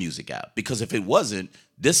music out. Because if it wasn't,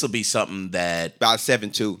 this will be something that about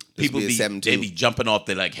 7-2. People they be jumping off.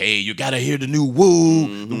 They're like, hey, you gotta hear the new Wu.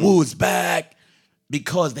 Mm-hmm. The Wu is back.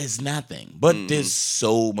 Because there's nothing. But there's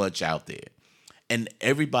so much out there. And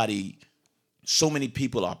so many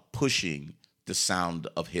people are pushing the sound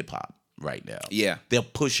of hip hop right now. Yeah. They're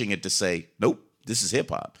pushing it to say, nope, this is hip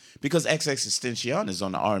hop. Because XX Extension is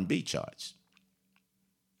on the R&B charts.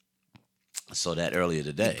 I saw that earlier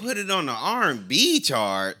today. Put it on the R&B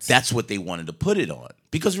charts. That's what they wanted to put it on.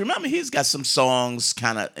 Because remember, he's got some songs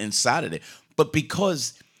kind of inside of it. But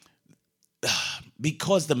because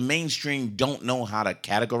the mainstream don't know how to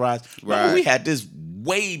categorize. Remember we had this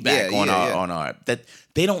way back on our that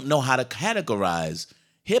they don't know how to categorize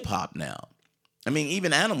hip hop now. I mean,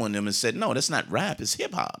 even Animal and them has said, no, that's not rap, it's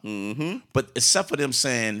hip hop. Mm-hmm. But except for them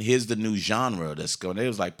saying, here's the new genre that's going, they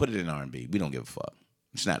was like, put it in R&B. We don't give a fuck.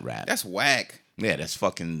 It's not rap. That's whack. Yeah, that's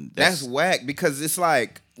fucking. That's whack because it's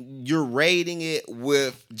like you're rating it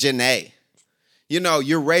with Janae.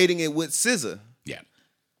 You're rating it with SZA. Yeah.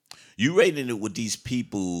 You rating it with these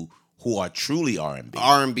people who are truly R&B.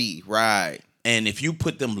 R&B, right. And if you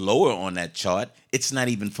put them lower on that chart, it's not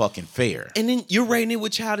even fucking fair. And then you're rating it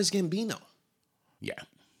with Childish Gambino. Yeah.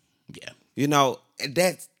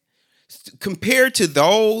 That's compared to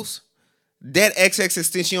those, that XX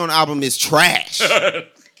Extension album is trash.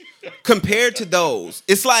 Compared to those,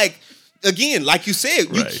 it's like, again, like you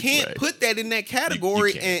said, you can't put that in that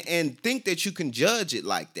category and think that you can judge it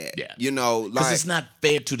like that. Yeah. Because it's not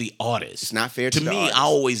fair to the artist. It's not fair to the me, artist. I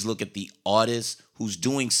always look at the artist who's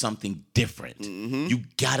doing something different. Mm-hmm. You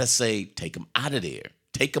gotta say, take him out of there.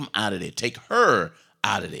 Take him out of there. Take her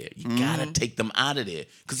out of there. You gotta take them out of there.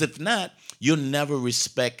 Because if not, you'll never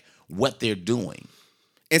respect what they're doing.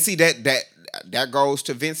 And see, that goes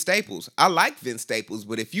to Vince Staples. I like Vince Staples,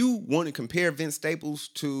 but if you want to compare Vince Staples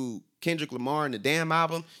to Kendrick Lamar in the damn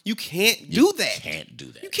album, you can't do that. You can't do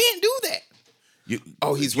that. You can't do that.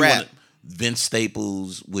 He's you rap. Vince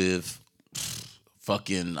Staples with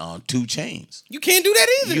fucking 2 Chainz. You can't do that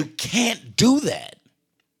either. You can't do that.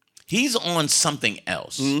 He's on something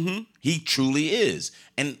else. Mm-hmm. He truly is.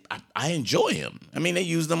 And I enjoy him. I mean, they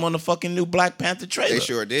used him on the fucking new Black Panther trailer. They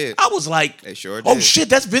sure did. I was like, They sure oh did. shit,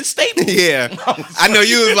 that's Vince Staples. Yeah. I know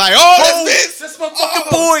you was like, oh, that's Vince. That's my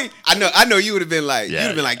fucking boy. I know you would have been like,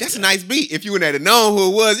 that's a nice beat. If you would have known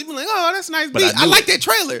who it was, you'd be like, oh, that's a nice beat. I like that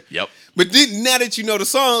trailer. Yep. But then now that you know the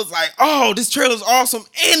song, it's like, oh, this trailer's awesome.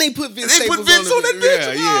 And they put Vince Staples on that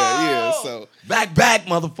bitch. Yeah. So back,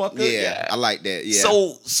 motherfucker. Yeah, I like that. Yeah.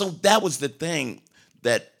 So that was the thing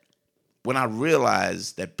that when I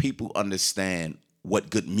realized that people understand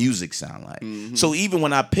what good music sound like. Mm-hmm. So even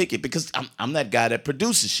when I pick it, because I'm that guy that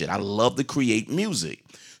produces shit. I love to create music.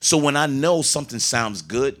 So when I know something sounds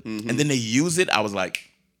good and then they use it, I was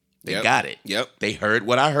like, they got it. Yep. They heard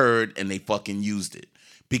what I heard and they fucking used it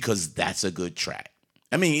because that's a good track.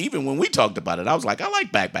 I mean, even when we talked about it, I was like, I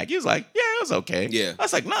like Back. He was like, yeah, it was okay. Yeah. I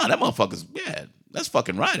was like, nah, that motherfucker's, that's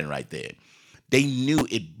fucking riding right there. They knew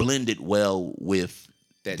it blended well with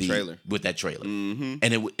that trailer. Mm-hmm.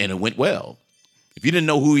 And it went well. If you didn't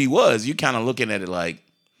know who he was, you kind of looking at it like,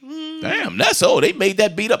 damn, that's they made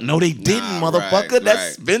that beat up. No, they didn't, motherfucker. Right,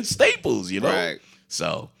 that's Vince Staples, you know? Right.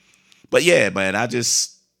 So, but yeah, man, I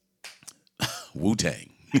just Wu-Tang.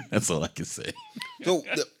 That's all I can say. So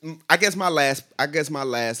I guess my last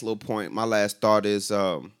little point, my last thought is,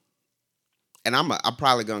 and I'm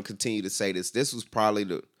probably gonna continue to say this. This was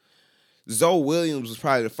probably Zoe Williams was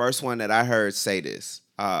probably the first one that I heard say this.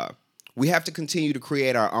 We have to continue to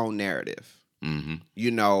create our own narrative. Mm-hmm.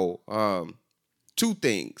 You know, two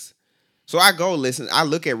things. So I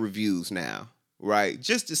look at reviews now, right?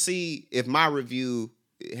 Just to see if my review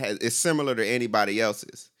is similar to anybody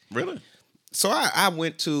else's. Really? So I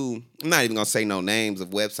went to, I'm not even going to say no names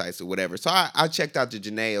of websites or whatever. So I checked out the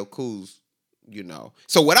Janae Oku's, you know.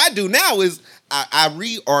 So what I do now is I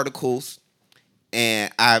read articles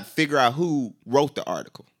and I figure out who wrote the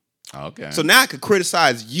article. Okay. So now I could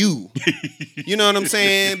criticize you. You know what I'm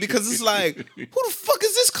saying? Because it's like, who the fuck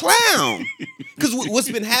is this clown? Because what's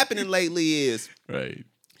been happening lately is right.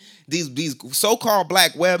 These so-called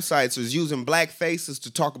black websites is using black faces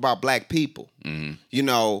to talk about black people. Mm-hmm. You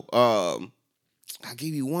know, I'll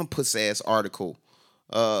give you one puss-ass article.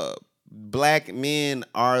 Black men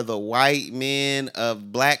are the white men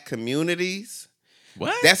of black communities.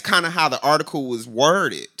 What? That's kind of how the article was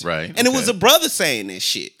worded. Right. And it was a brother saying this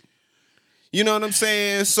shit. You know what I'm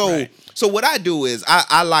saying? So so what I do is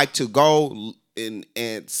I like to go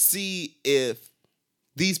and see if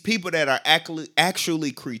these people that are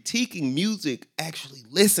actually critiquing music actually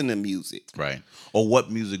listen to music. Right. Or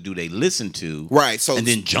what music do they listen to? Right. So and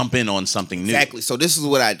then jump in on something new. Exactly. So this is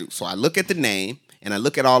what I do. So I look at the name and I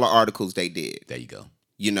look at all the articles they did. There you go.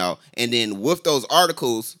 You know, and then with those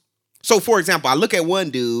articles, so for example, I look at one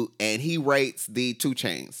dude and he rates the 2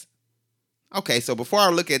 Chainz. Okay, so before I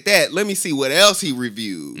look at that, let me see what else he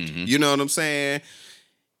reviewed. Mm-hmm. You know what I'm saying?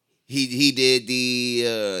 He did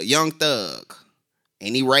the Young Thug,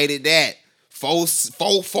 and he rated that 4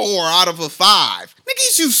 out of a 5.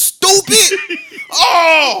 Niggas, you stupid!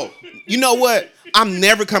 Oh, you know what? I'm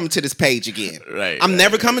never coming to this page again. I'm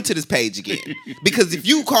never coming to this page again because if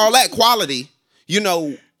you call that quality, you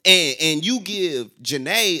know, and you give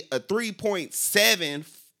Janae a 3.7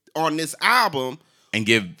 on this album. And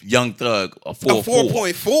give Young Thug a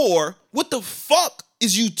 4.4. What the fuck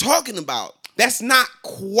is you talking about? That's not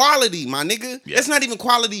quality, my nigga. Yep. That's not even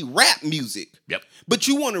quality rap music. Yep. But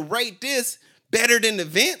you want to rate this better than the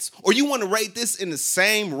Vince? Or you want to rate this in the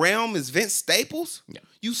same realm as Vince Staples? Yep.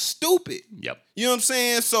 You stupid. Yep. You know what I'm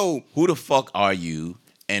saying? So who the fuck are you?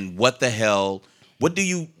 And what the hell? What do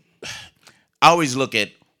you... I always look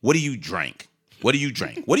at, what do you drink? What do you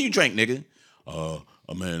drink? What do you drink, nigga?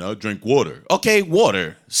 Man, I drink water. Okay,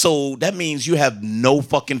 water. So that means you have no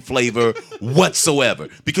fucking flavor whatsoever.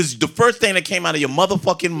 Because the first thing that came out of your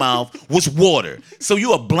motherfucking mouth was water. So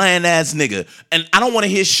you a bland ass nigga. And I don't want to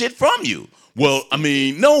hear shit from you. Well, I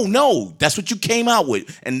mean, no. That's what you came out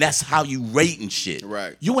with. And that's how you rating shit.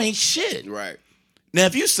 Right. You ain't shit. Right. Now,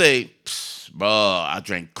 if you say, bro, I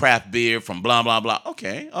drink craft beer from blah, blah, blah.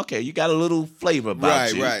 Okay. You got a little flavor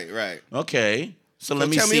about you. Right. Okay. So let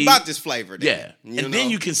me tell see. me about this flavor then. Yeah. And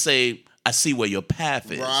then you can say, I see where your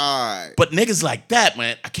path is. Right. But niggas like that,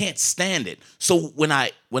 man, I can't stand it. So when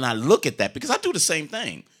I look at that, because I do the same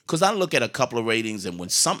thing. Because I look at a couple of ratings, and when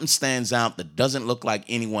something stands out that doesn't look like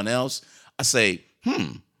anyone else, I say,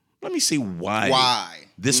 let me see why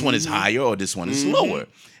this one is higher or this one is lower.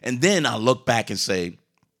 And then I look back and say,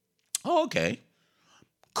 oh, okay.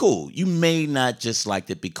 Cool. You may not just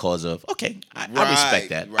liked it because of, okay, I respect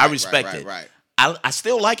that. I respect it. Right. I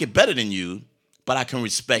still like it better than you, but I can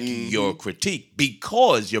respect your critique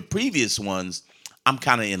because your previous ones I'm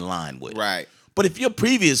kind of in line with. Right. But if your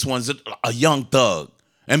previous one's a Young Thug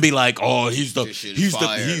and be like, oh, he's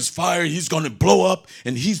fired, he's gonna blow up,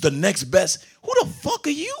 and he's the next best. Who the fuck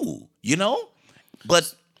are you? You know?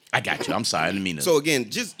 But I got you. I'm sorry, I didn't mean to. So again,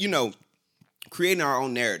 just creating our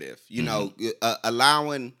own narrative.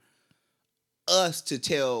 Allowing us to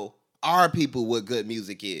tell our people what good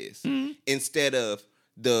music is instead of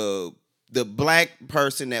the black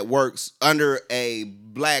person that works under a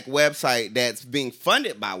black website that's being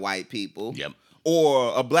funded by white people. Yep.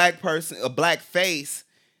 Or a black person, a black face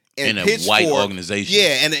in a white organization.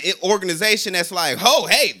 Yeah, and an organization that's like, oh,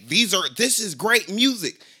 hey, this is great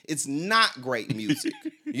music. It's not great music.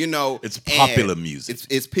 It's popular music.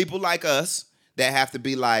 It's people like us that have to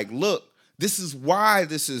be like, look, this is why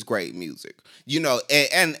this is great music.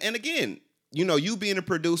 And again, you being a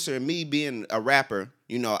producer and me being a rapper,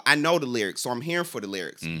 I know the lyrics, so I'm hearing for the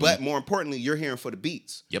lyrics. Mm-hmm. But more importantly, you're hearing for the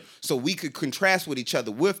beats. Yep. So we could contrast with each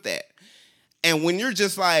other with that. And when you're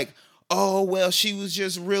just like, oh, well, she was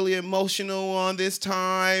just really emotional on this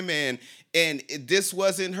time, and this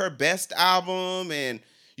wasn't her best album, and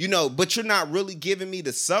but you're not really giving me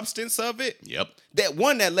the substance of it. Yep.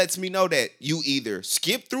 That lets me know that you either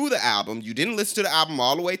skipped through the album, you didn't listen to the album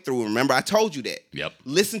all the way through. Remember, I told you that. Yep.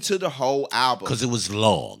 Listen to the whole album. Because it was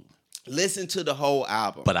long. Listen to the whole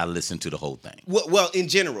album. But I listened to the whole thing. Well, in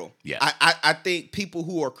general. Yeah. I think people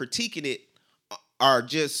who are critiquing it are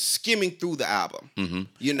just skimming through the album.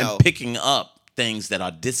 Mm-hmm. And picking up things that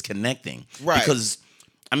are disconnecting. Right. Because,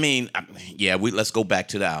 let's go back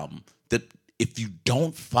to the album. If you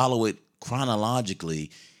don't follow it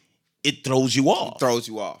chronologically, it throws you off.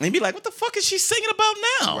 And you'd be like, what the fuck is she singing about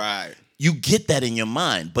now? Right. You get that in your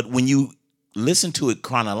mind. But when you listen to it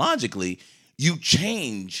chronologically, you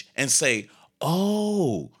change and say,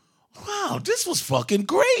 oh, wow, this was fucking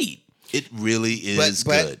great. It really is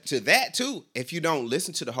good. But to that, too, if you don't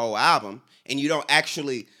listen to the whole album and you don't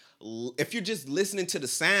actually... If you're just listening to the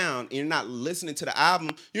sound and you're not listening to the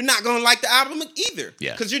album, you're not going to like the album either.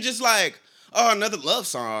 Yeah. Because you're just like, oh, another love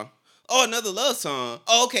song. Oh, another love song.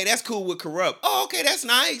 Oh, okay, that's cool with Corrupt. Oh, okay, that's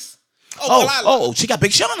nice. She got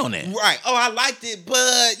Big Sean on there. Right. Oh, I liked it,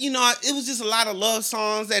 but, it was just a lot of love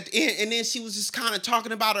songs at the end. And then she was just kind of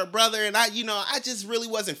talking about her brother, and I just really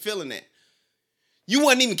wasn't feeling it. You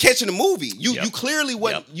wasn't even catching the movie. You clearly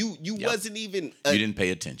wasn't. You wasn't even. You didn't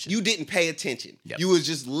pay attention. You didn't pay attention. Yep. You was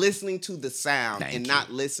just listening to the sound not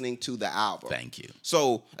listening to the album. Thank you.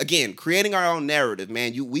 So again, creating our own narrative,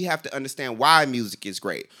 man. We have to understand why music is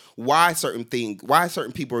great. Why certain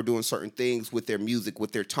people are doing certain things with their music,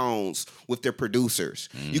 with their tones, with their producers.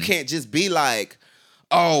 Mm-hmm. You can't just be like,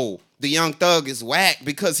 oh, the Young Thug is whack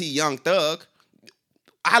because he Young Thug.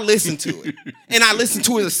 I listened to it. And I listened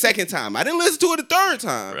to it a second time. I didn't listen to it a third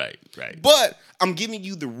time. Right. But I'm giving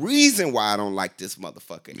you the reason why I don't like this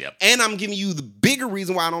motherfucker. Yep. And I'm giving you the bigger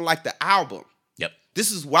reason why I don't like the album. Yep.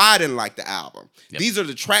 This is why I didn't like the album. Yep. These are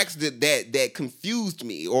the tracks that confused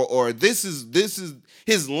me. Or this is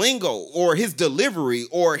his lingo or his delivery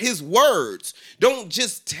or his words. Don't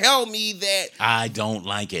just tell me that I don't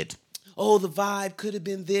like it. Oh, the vibe could have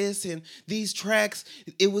been this, and these tracks,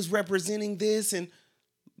 it was representing this, and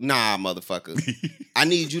nah, motherfucker. I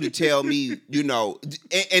need you to tell me,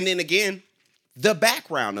 and then again, the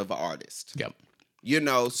background of an artist. Yep.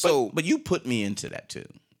 But you put me into that too.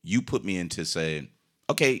 You put me into saying,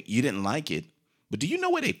 okay, you didn't like it, but do you know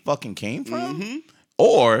where they fucking came from? Mm-hmm.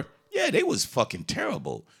 Or, yeah, they was fucking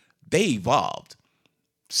terrible. They evolved.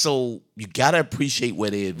 So you gotta appreciate where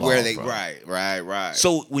they evolved from. Right.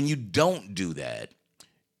 So when you don't do that,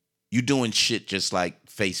 you're doing shit just like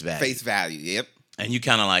face value. Face value, yep. And you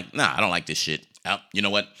kind of like, nah, I don't like this shit. You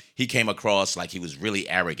know what? He came across like he was really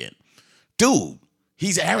arrogant. Dude,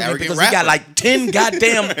 he's arrogant because rapper. He got like 10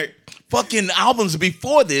 goddamn fucking albums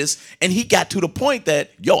before this, and he got to the point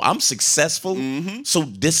that, yo, I'm successful, so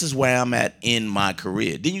this is where I'm at in my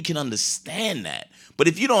career. Then you can understand that. But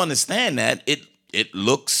if you don't understand that, it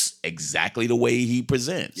looks exactly the way he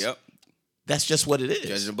presents. Yep. That's just what it is.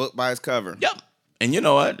 Judging a book by its cover. Yep. And you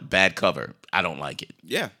know what? Bad cover. I don't like it.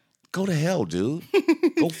 Yeah. Go to hell, dude.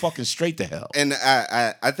 Go fucking straight to hell. And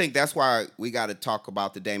I think that's why we got to talk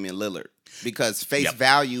about the Damian Lillard, because face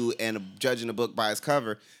value and judging a book by its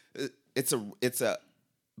cover, it's a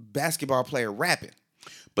basketball player rapping.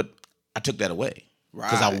 But I took that away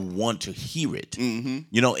because I want to hear it.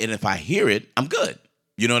 Mm-hmm. And if I hear it, I'm good.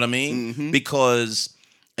 You know what I mean? Mm-hmm. Because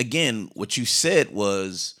again, what you said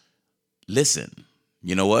was, listen.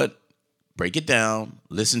 You know what? Break it down.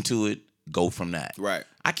 Listen to it. Go from that. Right.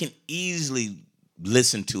 I can easily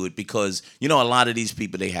listen to it because, a lot of these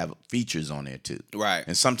people, they have features on there too. Right.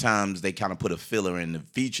 And sometimes they kind of put a filler in the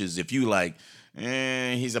features. If you like,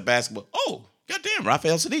 he's a basketball. Oh, goddamn,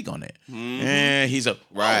 Raphael Sadiq on there. And he's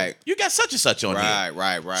Right. you got such and such on here.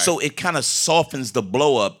 Right. So it kind of softens the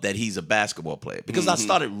blow up that he's a basketball player. Because I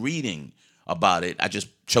started reading about it. I just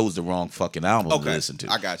chose the wrong fucking album to listen to.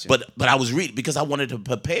 I got you. But I was reading because I wanted to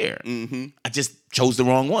prepare. I just chose the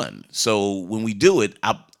wrong one. So when we do it,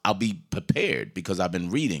 I'll be prepared because I've been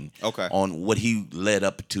reading on what he led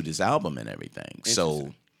up to this album and everything.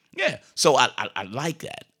 So yeah. So I like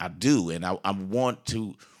that. I do. And I want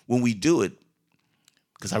to, when we do it,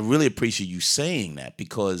 because I really appreciate you saying that,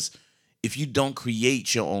 because if you don't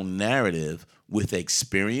create your own narrative with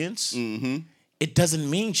experience, it doesn't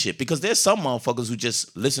mean shit. Because there's some motherfuckers who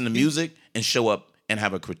just listen to music and show up and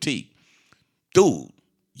have a critique. Dude,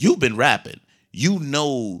 you've been rapping. You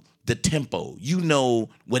know the tempo. You know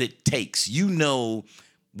what it takes. You know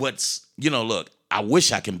what's, look, I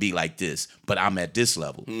wish I can be like this, but I'm at this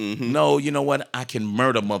level. No, you know what? I can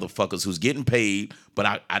murder motherfuckers who's getting paid,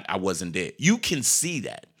 but I wasn't there. You can see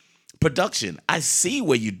that. Production, I see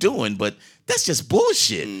what you're doing, but that's just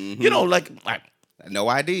bullshit. Like no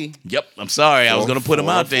ID. Yep, I'm sorry. I was going to put them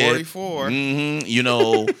out there. 44.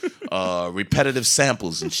 Repetitive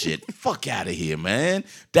samples and shit. Fuck out of here, man.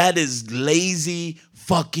 That is lazy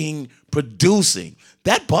fucking producing.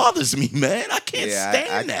 That bothers me, man. I can't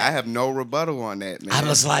stand that. I have no rebuttal on that, man. I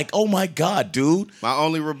was like, oh my God, dude. My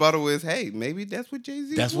only rebuttal is, hey, maybe that's what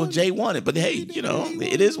Jay-Z That's wanted. what Jay wanted. But hey,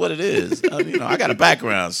 it is what it is. I got a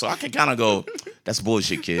background, so I can kind of go, that's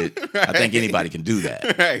bullshit, kid. Right. I think anybody can do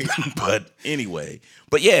that. Right. But anyway.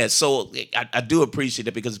 But yeah, so I do appreciate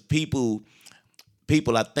it because people,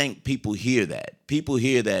 I think people hear that. People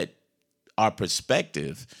hear that our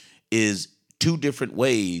perspective is two different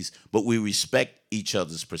ways, but we respect each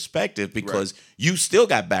other's perspective because you still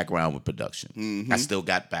got background with production. I still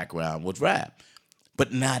got background with rap,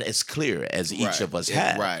 but not as clear as each of us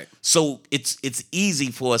have. Right. So it's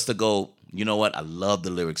easy for us to go, you know what? I love the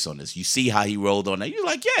lyrics on this. You see how he rolled on that. You're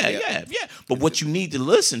like, yeah. But what you need to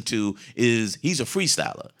listen to is he's a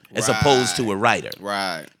freestyler as opposed to a writer.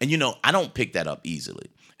 Right. And I don't pick that up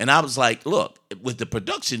easily. And I was like, look, with the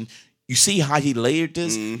production, you see how he layered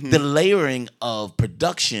this? The layering of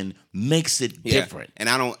production makes it different. And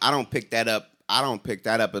I don't pick that up. I don't pick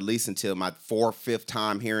that up at least until my 4th, 5th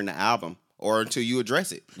time hearing the album or until you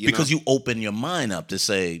address it. Because you open your mind up to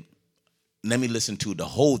say, let me listen to the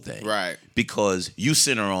whole thing. Right. Because you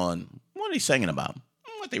center on, what are they singing about?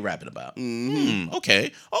 What they rapping about?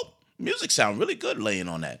 Okay. Oh, music sound really good laying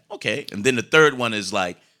on that. Okay. And then the third one is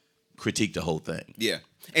like, critique the whole thing. Yeah.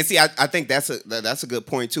 And see, I think that's a good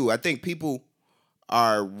point too. I think people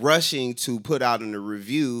are rushing to put out in a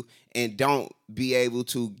review and don't be able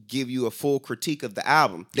to give you a full critique of the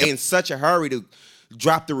album. They in such a hurry to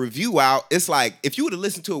drop the review out. It's like if you would have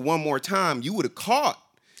listened to it one more time, you would have caught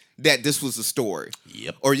that this was a story.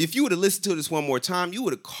 Yep. Or if you would have listened to this one more time, you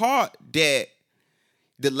would have caught that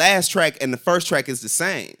the last track and the first track is the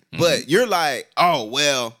same. But you're like, oh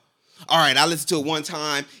well. All right, I listened to it one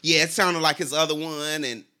time. Yeah, it sounded like his other one.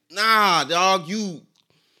 And nah, dog,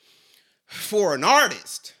 for an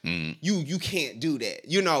artist, you can't do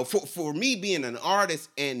that. For me being an artist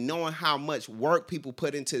and knowing how much work people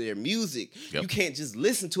put into their music, you can't just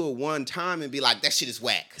listen to it one time and be like, that shit is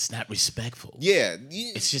whack. It's not respectful. Yeah.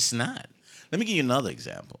 It's just not. Let me give you another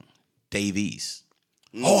example. Dave East.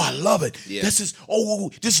 Oh, I love it. Yeah.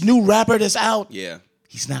 This new rapper that's out. Yeah.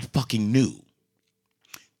 He's not fucking new.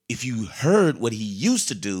 If you heard what he used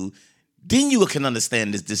to do, then you can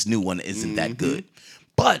understand this new one isn't that good.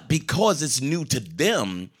 But because it's new to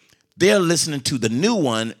them, they're listening to the new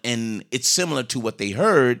one and it's similar to what they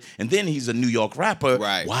heard. And then he's a New York rapper.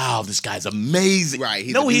 Right. Wow, this guy's amazing. Right.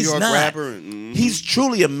 He's a New York not. Rapper. He's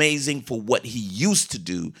truly amazing for what he used to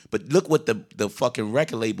do. But look what the fucking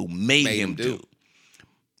record label made him do.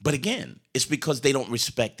 But again, it's because they don't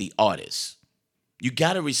respect the artist. You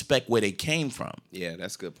got to respect where they came from. Yeah,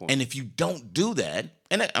 that's a good point. And if you don't do that,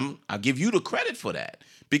 and I'll give you the credit for that,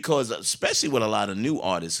 because especially with a lot of new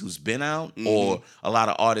artists who's been out or a lot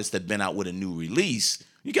of artists that been out with a new release,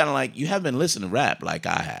 you kind of you haven't listened to rap like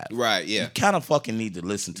I have. Right, yeah. You kind of fucking need to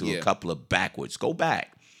listen to a couple of backwards. Go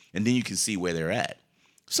back, and then you can see where they're at.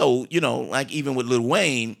 So, even with Lil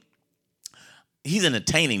Wayne, he's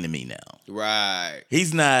entertaining to me now. Right.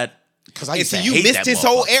 He's not... Because I used to you hate missed that his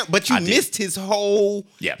whole motherfucker. but you missed his whole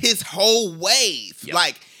wave. Yep.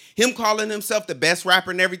 Like him calling himself the best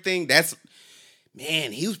rapper and everything.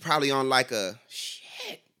 He was probably on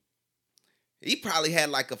he probably had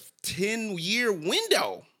like a 10-year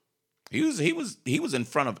window. He was in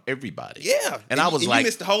front of everybody. Yeah. And I was you like,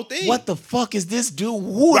 missed the whole thing. what the fuck is this dude?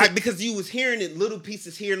 Who? Right, because you was hearing it, little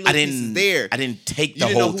pieces here, little pieces there. I didn't take You the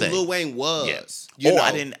didn't whole know who thing. Lil Wayne was. Yeah. You know?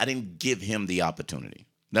 I didn't give him the opportunity.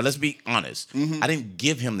 Now let's be honest. I didn't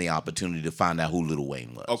give him the opportunity to find out who Lil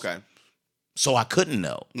Wayne was. Okay. So I couldn't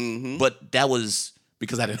know. But that was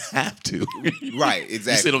because I didn't have to. Right,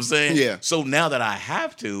 exactly. You see what I'm saying? Yeah. So now that I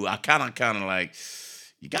have to, I kind of like,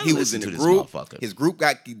 you gotta He was listen in to the this group. motherfucker. His group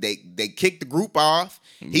they kicked the group off.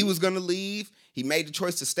 He was gonna leave. He made the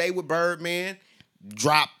choice to stay with Birdman,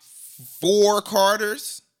 dropped 4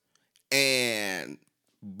 Carters, and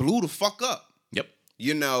blew the fuck up. Yep.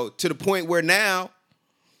 You know, to the point where now,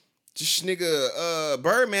 this nigga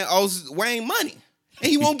Birdman owes Wayne money. And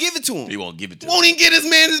he won't give it to him. He won't give it to him. Won't even get his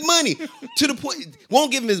man his money. To the point,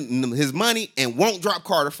 won't give him his money and won't drop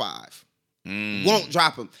Carter 5. Won't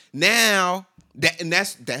drop him. Now,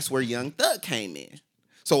 that's where Young Thug came in.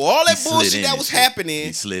 So all that bullshit that was happening,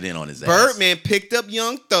 he slid in on his ass. Birdman picked up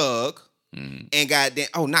Young Thug and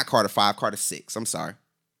not Carter 5, Carter 6. I'm sorry.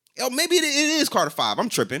 Oh, maybe it is Carter 5. I'm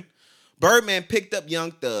tripping. Birdman picked up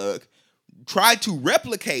Young Thug, tried to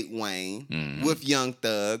replicate Wayne with Young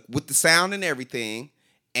Thug, with the sound and everything.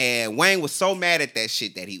 And Wayne was so mad at that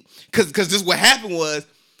shit that because this what happened was,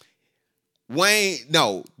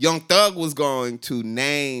 Young Thug was going to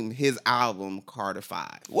name his album Carter 5.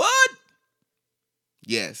 What?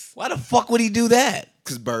 Yes. Why the fuck would he do that?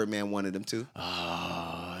 Because Birdman wanted him to.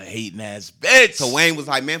 Hating ass bitch. So Wayne was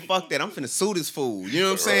like, man, fuck that. I'm finna sue this fool. You know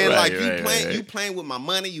what I'm saying? Right, You playing with my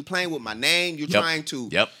money. You playing with my name. You're Yep. trying to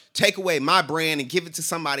Yep. take away my brand and give it to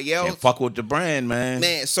somebody else. Can't fuck with the brand, man.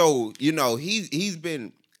 Man, so, you know, his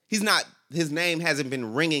name hasn't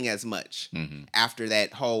been ringing as much after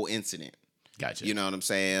that whole incident. Gotcha. You know what I'm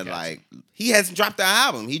saying? Gotcha. Like, he hasn't dropped the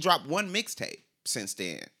album. He dropped 1 mixtape since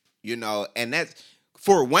then. You know, and that's,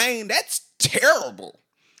 for Wayne, that's terrible.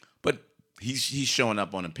 But he's showing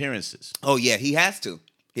up on appearances. Oh, yeah, he has to.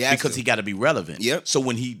 Because he got to be relevant. Yep. So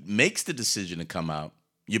when he makes the decision to come out,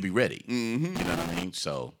 you'll be ready. You know what I mean?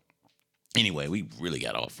 So anyway, we really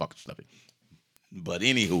got all fucking stuff. But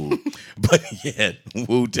anywho,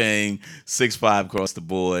 Wu-Tang 6'5" across the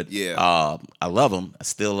board. Yeah. I love him. I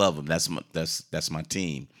still love him. That's my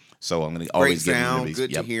team. So I'm gonna always give him sound. the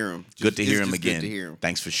Good to hear him. Good to hear It's him just good again. to hear him.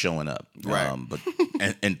 Thanks for showing up. Right.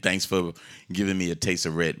 And thanks for giving me a taste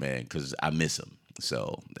of Red Man because I miss him.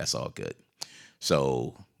 So that's all good.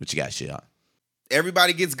 So what you got, Sean?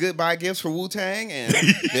 Everybody gets goodbye gifts for Wu-Tang, and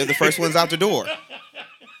they're the first ones out the door.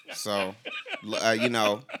 So, you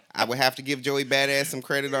know, I would have to give Joey Badass some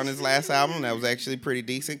credit on his last album. That was actually pretty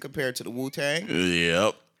decent compared to the Wu-Tang.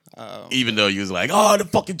 Yep. Even though you was like, oh, the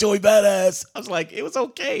fucking Joey Badass. I was like, it was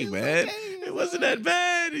okay, man. It wasn't that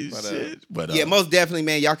bad. But yeah, most definitely,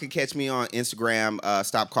 man. Y'all can catch me on Instagram.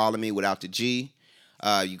 Stop calling me without the G.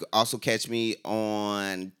 You can also catch me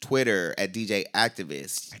on Twitter at DJ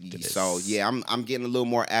Activist. So yeah, I'm getting a little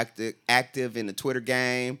more active in the Twitter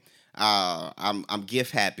game. I'm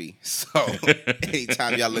gift happy. So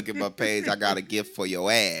anytime y'all look at my page, I got a gift for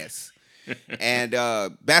your ass. And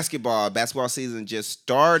basketball season just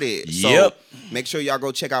started. So Yep. make sure y'all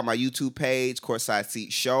go check out my YouTube page, Courtside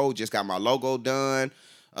Seat Show. Just got my logo done.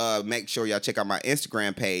 Make sure y'all check out my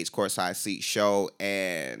Instagram page, Courtside Seat Show,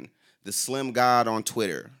 and the Slim God on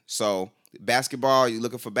Twitter. So basketball, you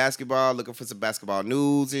looking for some basketball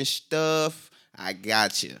news and stuff, I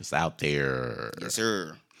got you. It's out there. Yes,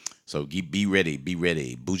 sir. So be ready.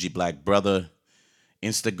 Bougie Black Brother,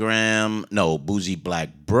 Instagram. No, Bougie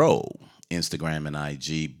Black Bro, Instagram and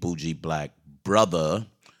IG.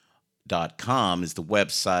 BougieBlackBrother.com is the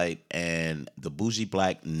website, and the Bougie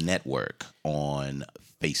Black Network on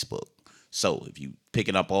Facebook. So if you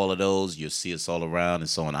picking up all of those, you'll see us all around.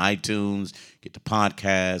 It's on iTunes. Get the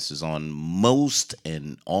podcast. It's on most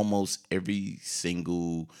and almost every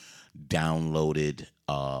single downloaded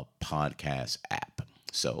podcast app.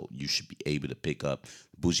 So you should be able to pick up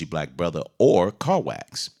Bougie Black Brother or Car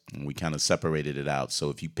Wax. And we kind of separated it out. So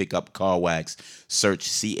if you pick up Car Wax, search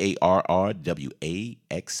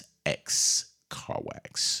CARRWAXX, Car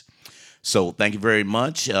Wax. So thank you very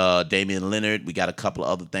much, Damian Leonard. We got a couple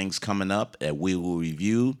of other things coming up that we will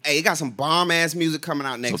review. Hey, you got some bomb-ass music coming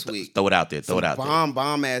out next week. Throw it out there.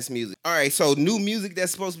 Bomb-ass music. All right, so new music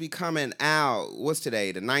that's supposed to be coming out. What's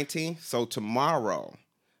today, the 19th? So tomorrow,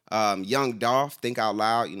 Young Dolph, Think Out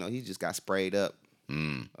Loud. You know, he just got sprayed up.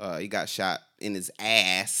 He got shot in his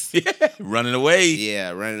ass. Running away.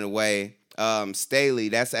 Yeah, running away. Staley,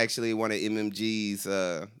 that's actually one of MMG's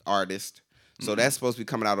artists. So that's supposed to be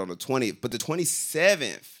coming out on the 20th. But the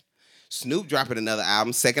 27th, Snoop dropping another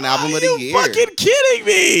album, second album of the Are year. you fucking kidding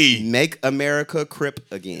me? Make America Crip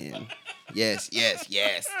Again. Yes.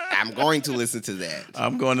 I'm going to listen to that.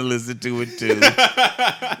 I'm going to listen to it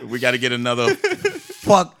too. We got to get another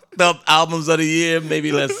fucked up albums of the year.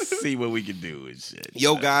 Maybe let's see what we can do and shit.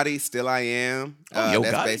 Yo Gotti, Still I Am. Yo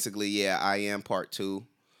That's Gotti? basically, I Am Part 2.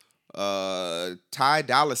 Ty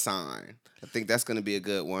Dolla $ign. I think that's going to be a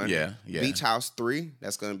good one. Yeah. Beach House 3.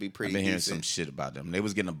 That's going to be I've pretty been hearing decent. some shit about them. They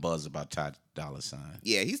was getting a buzz about Ty Dolla $ign.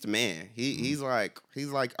 Yeah, he's the man. He's like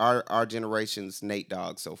our generation's Nate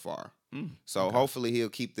Dogg so far. So hopefully he'll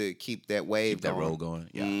keep that wave Keep that going. roll going.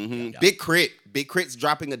 Yeah. Mhm. Big Crit's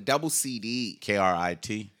dropping a double CD.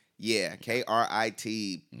 KRIT. Yeah,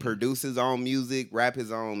 KRIT. Produce his own music, rap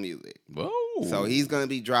his own music. Whoa. So he's gonna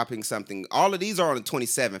be dropping something. All of these are on the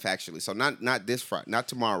 27th, actually. So not this Friday, not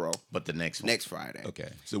tomorrow. But the next one. Next Friday. Okay.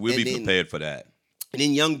 So we'll And be then- prepared for that. And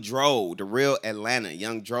then Young Dro, the real Atlanta.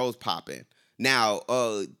 Young Dro's popping. Now,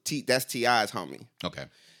 that's T.I.'s homie. Okay.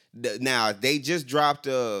 Now they just dropped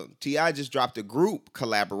T.I. just dropped a group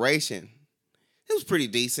collaboration. It was pretty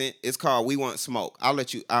decent. It's called We Want Smoke. I'm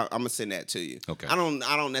gonna send that to you. Okay. I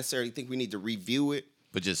don't necessarily think we need to review it,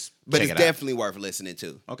 But just but check it's it definitely worth listening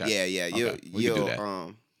to. Okay. Yeah. Okay. We can do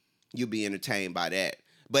that. You'll be entertained by that.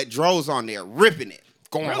 But Dro's on there ripping it,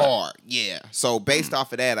 going Really? hard. Yeah. So based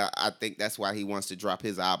off of that, I think that's why he wants to drop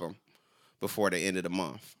his album before the end of the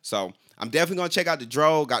month. So I'm definitely gonna check out the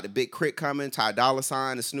Dro. Got the Big Crit coming, Ty Dolla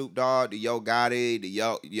 $ign, the Snoop Dogg, the Yo Gotti, the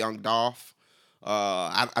Young Dolph.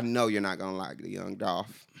 I know you're not gonna like the Young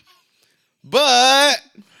Dolph, but out.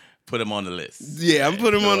 Put him on the list. yeah, I'm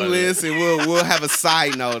putting him on the list, and we'll have a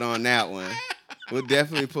side note on that one. We'll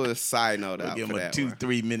definitely put a side note We'll out give for him a that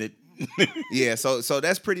 2-3 minute. Yeah, so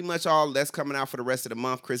that's pretty much all that's coming out for the rest of the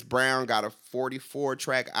month. Chris Brown got a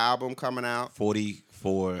 44-track album coming out.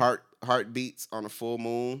 44. Heartbeats on a Full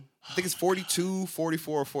Moon. I think it's 42,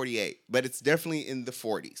 44, or 48, but it's definitely in the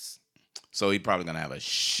 40s. So he probably gonna have a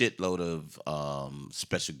shitload of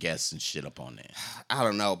special guests and shit up on there. I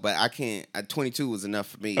don't know, but I can't. 22 was enough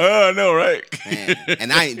for me, I know, right? man.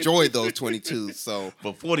 And I enjoyed those 22s. So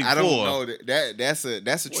But 44. I don't know that's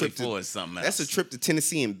a trip 44 to is something else. that's a trip to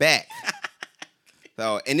Tennessee and back.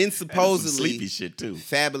 So and then And some supposedly sleepy shit too.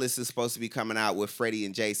 Fabulous is supposed to be coming out with Freddie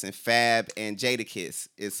and Jason. Fab and Jadakiss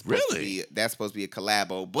is supposed to Really? be that's supposed to be a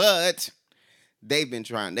collabo, but they've been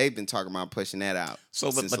talking about pushing that out. So,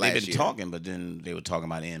 but since they've last been year. talking, but then they were talking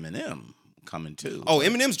about Eminem coming too. Oh,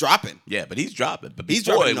 Eminem's dropping. Yeah, but he's dropping. But He's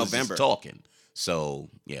before dropping it was November. just talking. So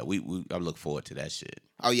yeah, I look forward to that shit.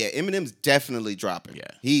 Oh yeah, Eminem's definitely dropping. Yeah.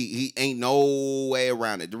 He ain't no way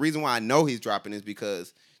around it. The reason why I know he's dropping is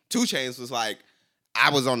because 2 Chainz was like, I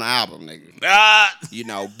was on the album, nigga. Ah! You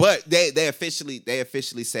know, but they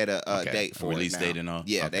officially set a Okay, date a for release it now. date and all?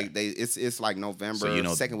 Yeah, Okay. it's like November, So you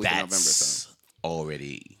know second week of November. that's So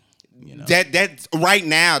already, you know. that right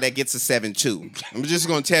now that gets a 7.2. I'm just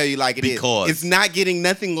gonna tell you like it is. Because- It's not getting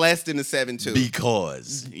nothing less than a 7.2.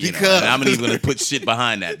 Because. You know, Because. and I'm even going to put shit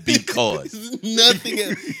behind that. Because. Nothing.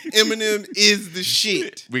 Eminem is the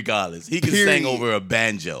shit. Regardless. He can Period. sing over a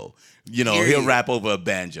banjo. You know, Period. he'll rap over a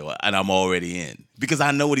banjo, and I'm already in. Because I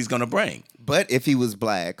know what he's going to bring. But if he was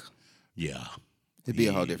black, Yeah. it'd be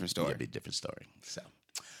a whole different story. It'd be a different story. So,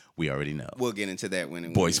 we already know. We'll get into that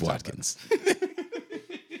when Boyce we talk about Watkins. it.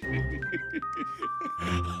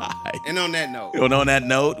 And on that note, And on that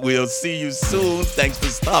note, we'll see you soon. Thanks for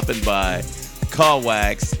stopping by. Car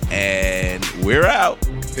Wax, and we're out.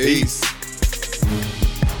 peace.